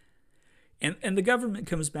 And the government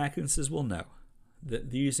comes back and says, well, no,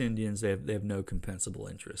 that these Indians, they have no compensable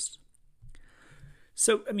interest.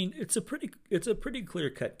 So, it's a pretty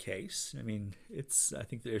clear-cut case. I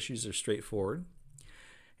think the issues are straightforward.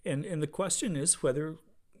 And the question is whether,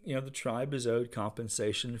 the tribe is owed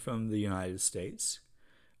compensation from the United States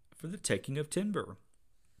for the taking of timber.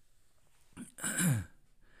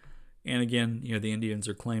 And again, the Indians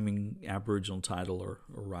are claiming Aboriginal title or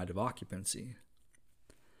right of occupancy.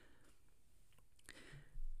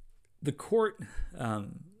 The court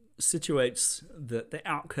situates the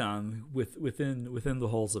outcome within the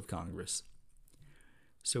halls of Congress.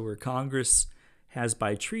 So where Congress has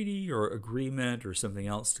by treaty or agreement or something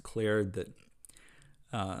else declared that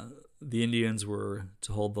the Indians were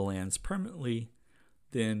to hold the lands permanently,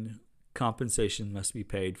 then compensation must be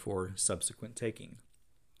paid for subsequent taking.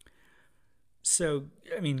 So,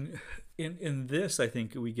 I mean, in this, I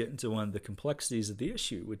think we get into one of the complexities of the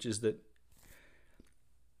issue, which is that,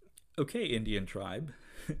 okay, Indian tribe,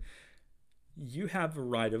 you have a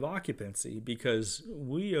right of occupancy because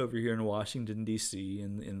we over here in Washington, D.C.,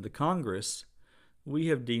 in the Congress, we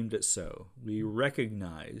have deemed it so. We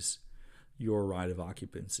recognize your right of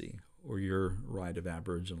occupancy or your right of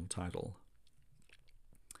aboriginal title.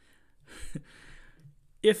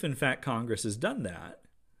 If, in fact, Congress has done that,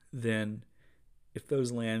 then if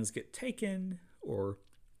those lands get taken or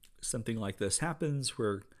something like this happens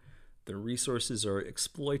where the resources are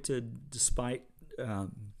exploited despite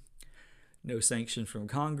no sanction from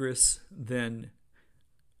Congress, then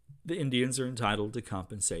the Indians are entitled to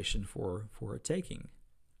compensation for a taking.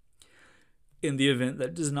 In the event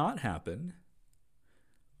that does not happen,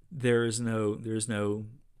 there's no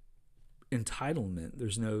entitlement.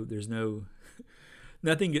 There's no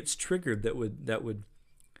nothing gets triggered that would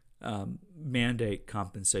mandate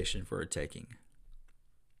compensation for a taking.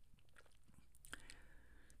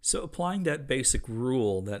 So applying that basic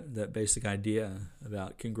rule, that basic idea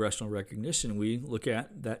about congressional recognition, we look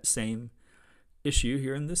at that same issue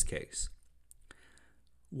here in this case.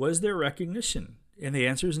 Was there recognition? And the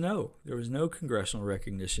answer is no. There was no congressional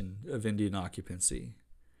recognition of Indian occupancy.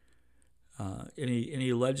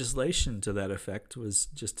 Any legislation to that effect was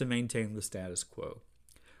just to maintain the status quo.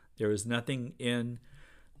 There was nothing in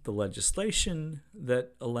the legislation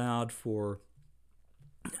that allowed for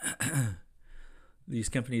these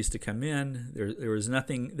companies to come in. There was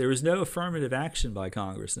nothing. There was no affirmative action by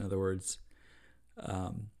Congress, in other words,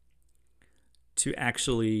 to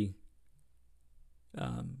actually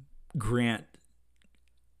grant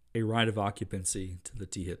a right of occupancy to the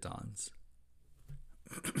Tehitans.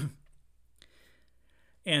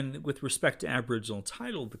 And with respect to aboriginal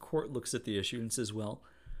title, the court looks at the issue and says, well,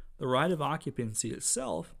 the right of occupancy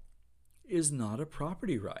itself is not a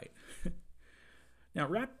property right. Now,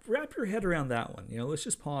 wrap your head around that one. Let's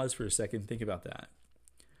just pause for a second and think about that.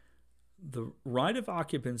 The right of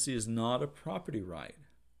occupancy is not a property right.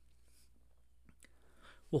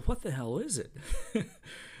 Well, what the hell is it?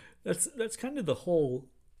 That's kind of the whole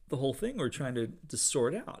thing we're trying to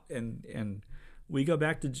sort out. And we go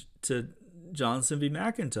back to Johnson v.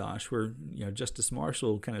 McIntosh, where Justice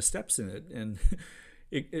Marshall kind of steps in it, and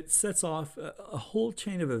it sets off a whole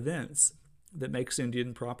chain of events that makes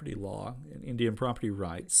Indian property law and Indian property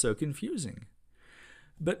rights so confusing.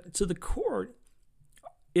 But to the court,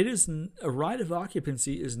 it is a right of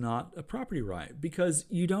occupancy is not a property right because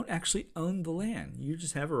you don't actually own the land. You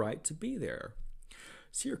just have a right to be there.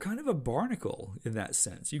 So you're kind of a barnacle in that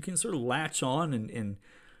sense. You can sort of latch on and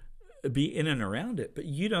be in and around it, but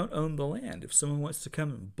you don't own the land. If someone wants to come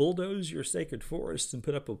and bulldoze your sacred forest and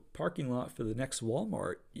put up a parking lot for the next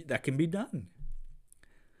Walmart, that can be done.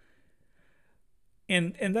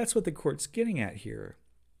 And that's what the court's getting at here.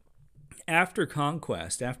 After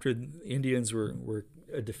conquest, after Indians were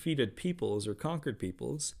defeated peoples or conquered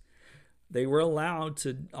peoples, they were allowed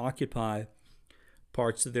to occupy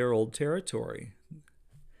parts of their old territory.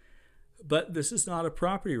 But this is not a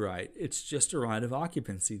property right. It's just a right of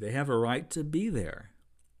occupancy. They have a right to be there.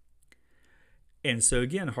 And so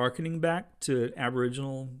again, hearkening back to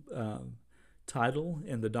Aboriginal title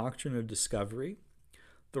and the doctrine of discovery,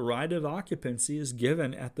 the right of occupancy is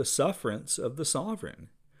given at the sufferance of the sovereign.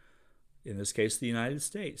 In this case, the United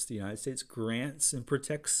States. The United States grants and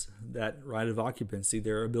protects that right of occupancy,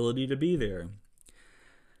 their ability to be there,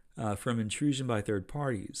 from intrusion by third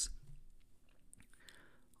parties.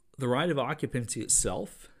 The right of occupancy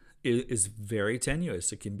itself is very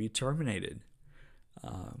tenuous. It can be terminated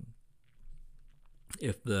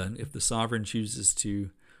if the sovereign chooses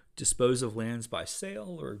to dispose of lands by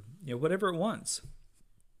sale or whatever it wants.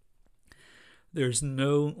 There's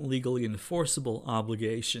no legally enforceable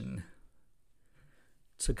obligation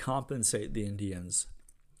to compensate the Indians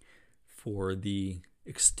for the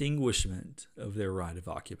extinguishment of their right of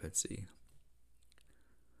occupancy.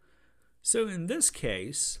 So in this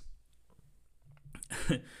case,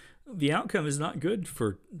 the outcome is not good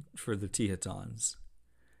for the Tehitans.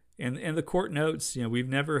 And the court notes, we've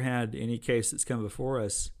never had any case that's come before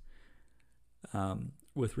us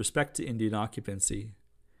with respect to Indian occupancy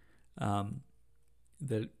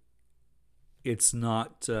that it's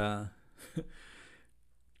not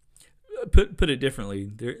put it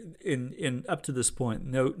differently. There in up to this point,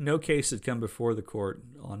 no case had come before the court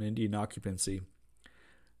on Indian occupancy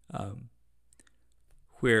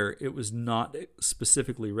where it was not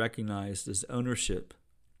specifically recognized as ownership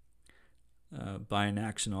by an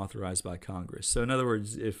action authorized by Congress. So in other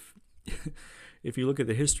words, if if you look at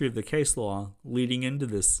the history of the case law leading into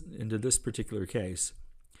this particular case,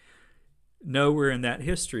 nowhere in that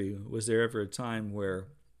history was there ever a time where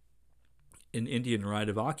an Indian right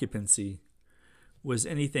of occupancy was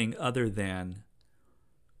anything other than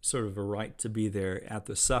sort of a right to be there at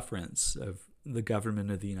the sufferance of the government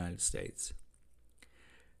of the United States.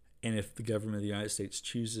 And if the government of the United States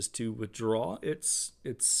chooses to withdraw its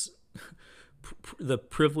the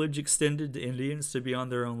privilege extended to Indians to be on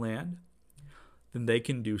their own land, then they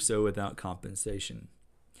can do so without compensation.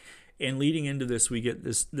 And leading into this, we get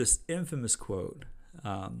this infamous quote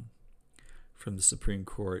from the Supreme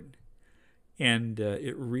Court. And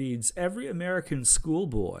it reads, "Every American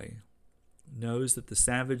schoolboy knows that the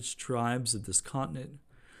savage tribes of this continent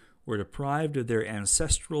were deprived of their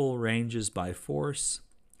ancestral ranges by force,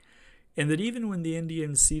 and that even when the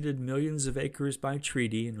Indians ceded millions of acres by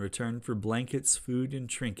treaty in return for blankets, food, and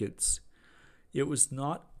trinkets, it was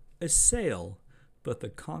not a sale, but the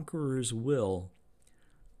conqueror's will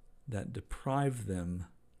that deprived them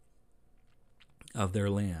of their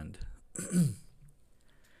land."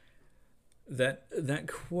 That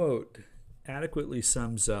quote adequately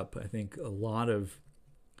sums up, I think, a lot of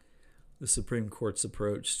the Supreme Court's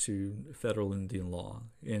approach to federal Indian law.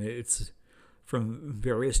 And it's from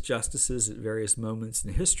various justices at various moments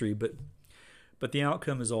in history, but the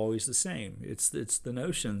outcome is always the same. It's the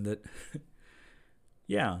notion that,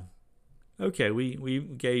 yeah, okay, we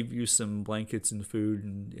gave you some blankets and food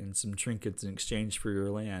and some trinkets in exchange for your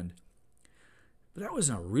land, but that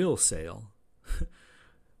wasn't a real sale.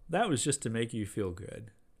 That was just to make you feel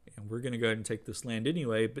good. And we're going to go ahead and take this land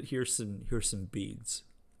anyway, but here's some beads.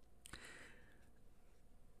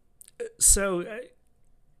 So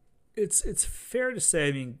it's fair to say,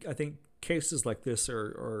 I mean, I think cases like this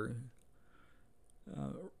are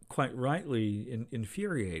quite rightly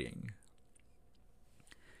infuriating.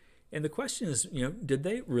 And the question is, did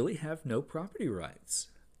they really have no property rights?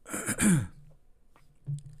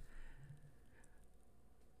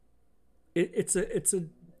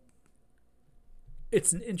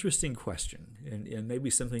 It's an interesting question, and maybe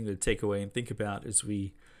something to take away and think about as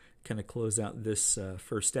we kind of close out this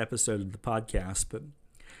first episode of the podcast. But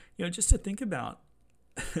just to think about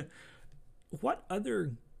what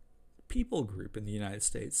other people group in the United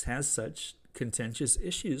States has such contentious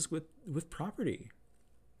issues with property,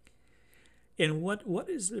 and what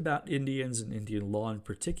is it about Indians and Indian law in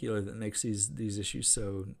particular that makes these issues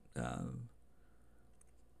so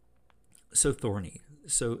thorny,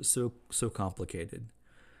 so complicated?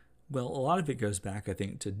 Well, a lot of it goes back, I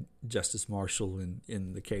think, to Justice Marshall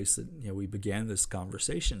in the case that we began this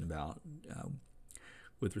conversation about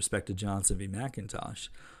with respect to Johnson v. McIntosh.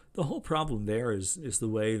 The whole problem there is the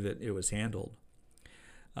way that it was handled.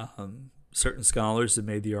 Certain scholars have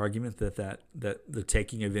made the argument that the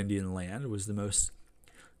taking of Indian land was the most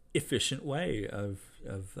efficient way of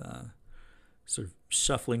sort of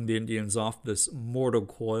shuffling the Indians off this mortal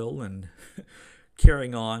coil and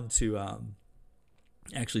carrying on to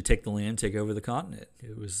actually take the land, take over the continent.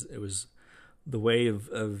 It was the way of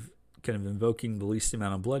kind of invoking the least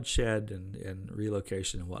amount of bloodshed, and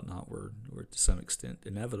relocation and whatnot were to some extent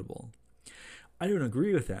inevitable. I don't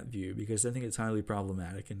agree with that view because I think it's highly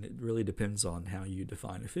problematic, and it really depends on how you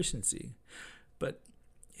define efficiency. But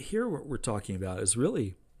here what we're talking about is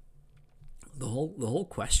really the whole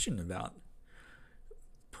question about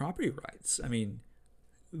property rights. I mean,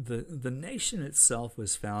 the nation itself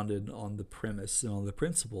was founded on the premise and on the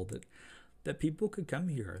principle that people could come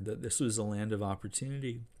here, that this was a land of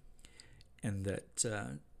opportunity, and that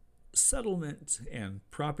settlement and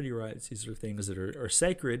property rights, these are things that are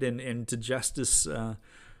sacred. And to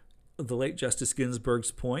the late Justice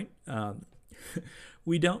Ginsburg's point,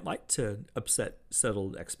 we don't like to upset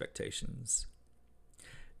settled expectations.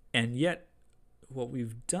 And yet, what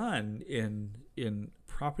we've done in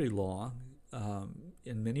property law,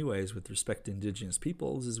 in many ways with respect to indigenous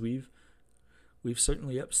peoples, is we've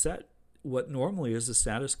certainly upset what normally is the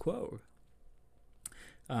status quo.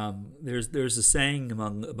 There's a saying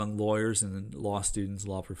among lawyers and law students,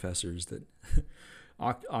 law professors, that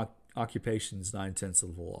occupation is 9/10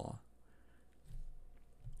 of the law.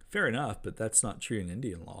 Fair enough, but that's not true in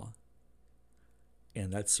Indian law,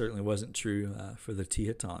 and that certainly wasn't true for the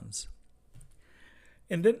Tehitans.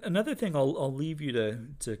 And then another thing I'll leave you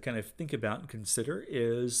to kind of think about and consider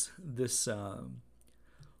is this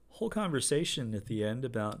whole conversation at the end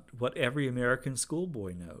about what every American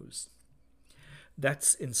schoolboy knows.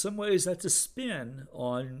 That's, in some ways, that's a spin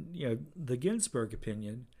on the Ginsburg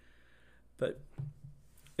opinion, but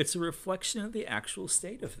it's a reflection of the actual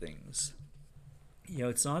state of things.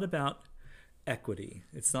 It's not about equity.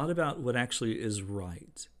 It's not about what actually is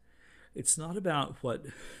right. It's not about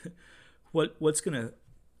what's going to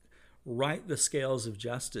right the scales of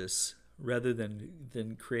justice rather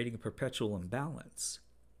than creating a perpetual imbalance.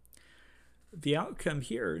 The outcome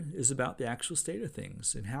here is about the actual state of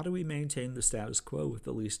things and how do we maintain the status quo with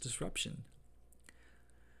the least disruption.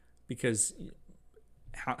 Because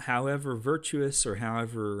however virtuous or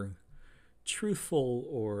however truthful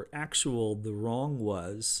or actual the wrong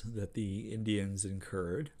was that the Indians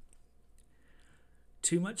incurred,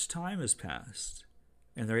 too much time has passed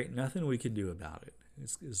and there ain't nothing we can do about it.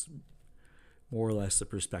 Is more or less the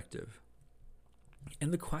perspective.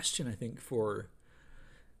 And the question, I think, for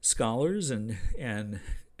scholars and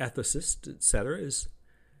ethicists, etc., is,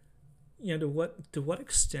 to what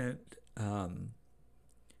extent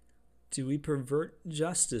do we pervert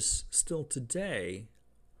justice still today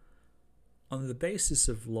on the basis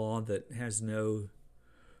of law that has no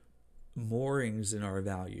moorings in our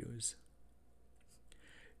values?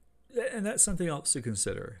 And that's something else to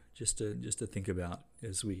consider, just to think about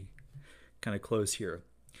as we kind of close here.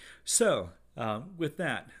 So, with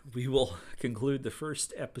that, we will conclude the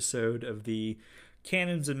first episode of the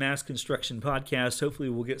Canons and Mass Construction podcast. Hopefully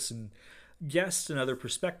we'll get some guests and other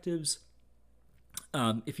perspectives.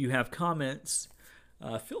 If you have comments,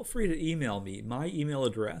 feel free to email me. My email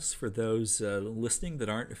address, for those listening that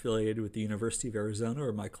aren't affiliated with the University of Arizona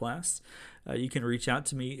or my class, you can reach out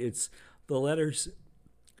to me. It's the letters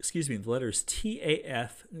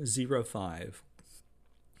TAF05.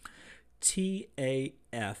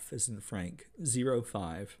 TAF as in Frank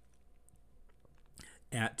 05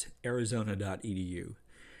 at arizona.edu.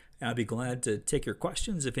 I'll be glad to take your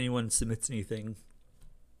questions. If anyone submits anything,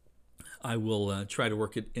 I will try to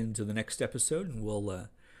work it into the next episode, and we'll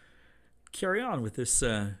carry on with this,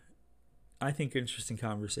 I think, interesting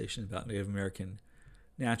conversation about Native American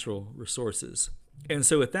natural resources. And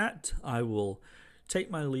so with that, I will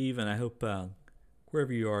take my leave, and I hope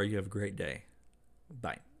wherever you are, you have a great day.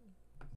 Bye.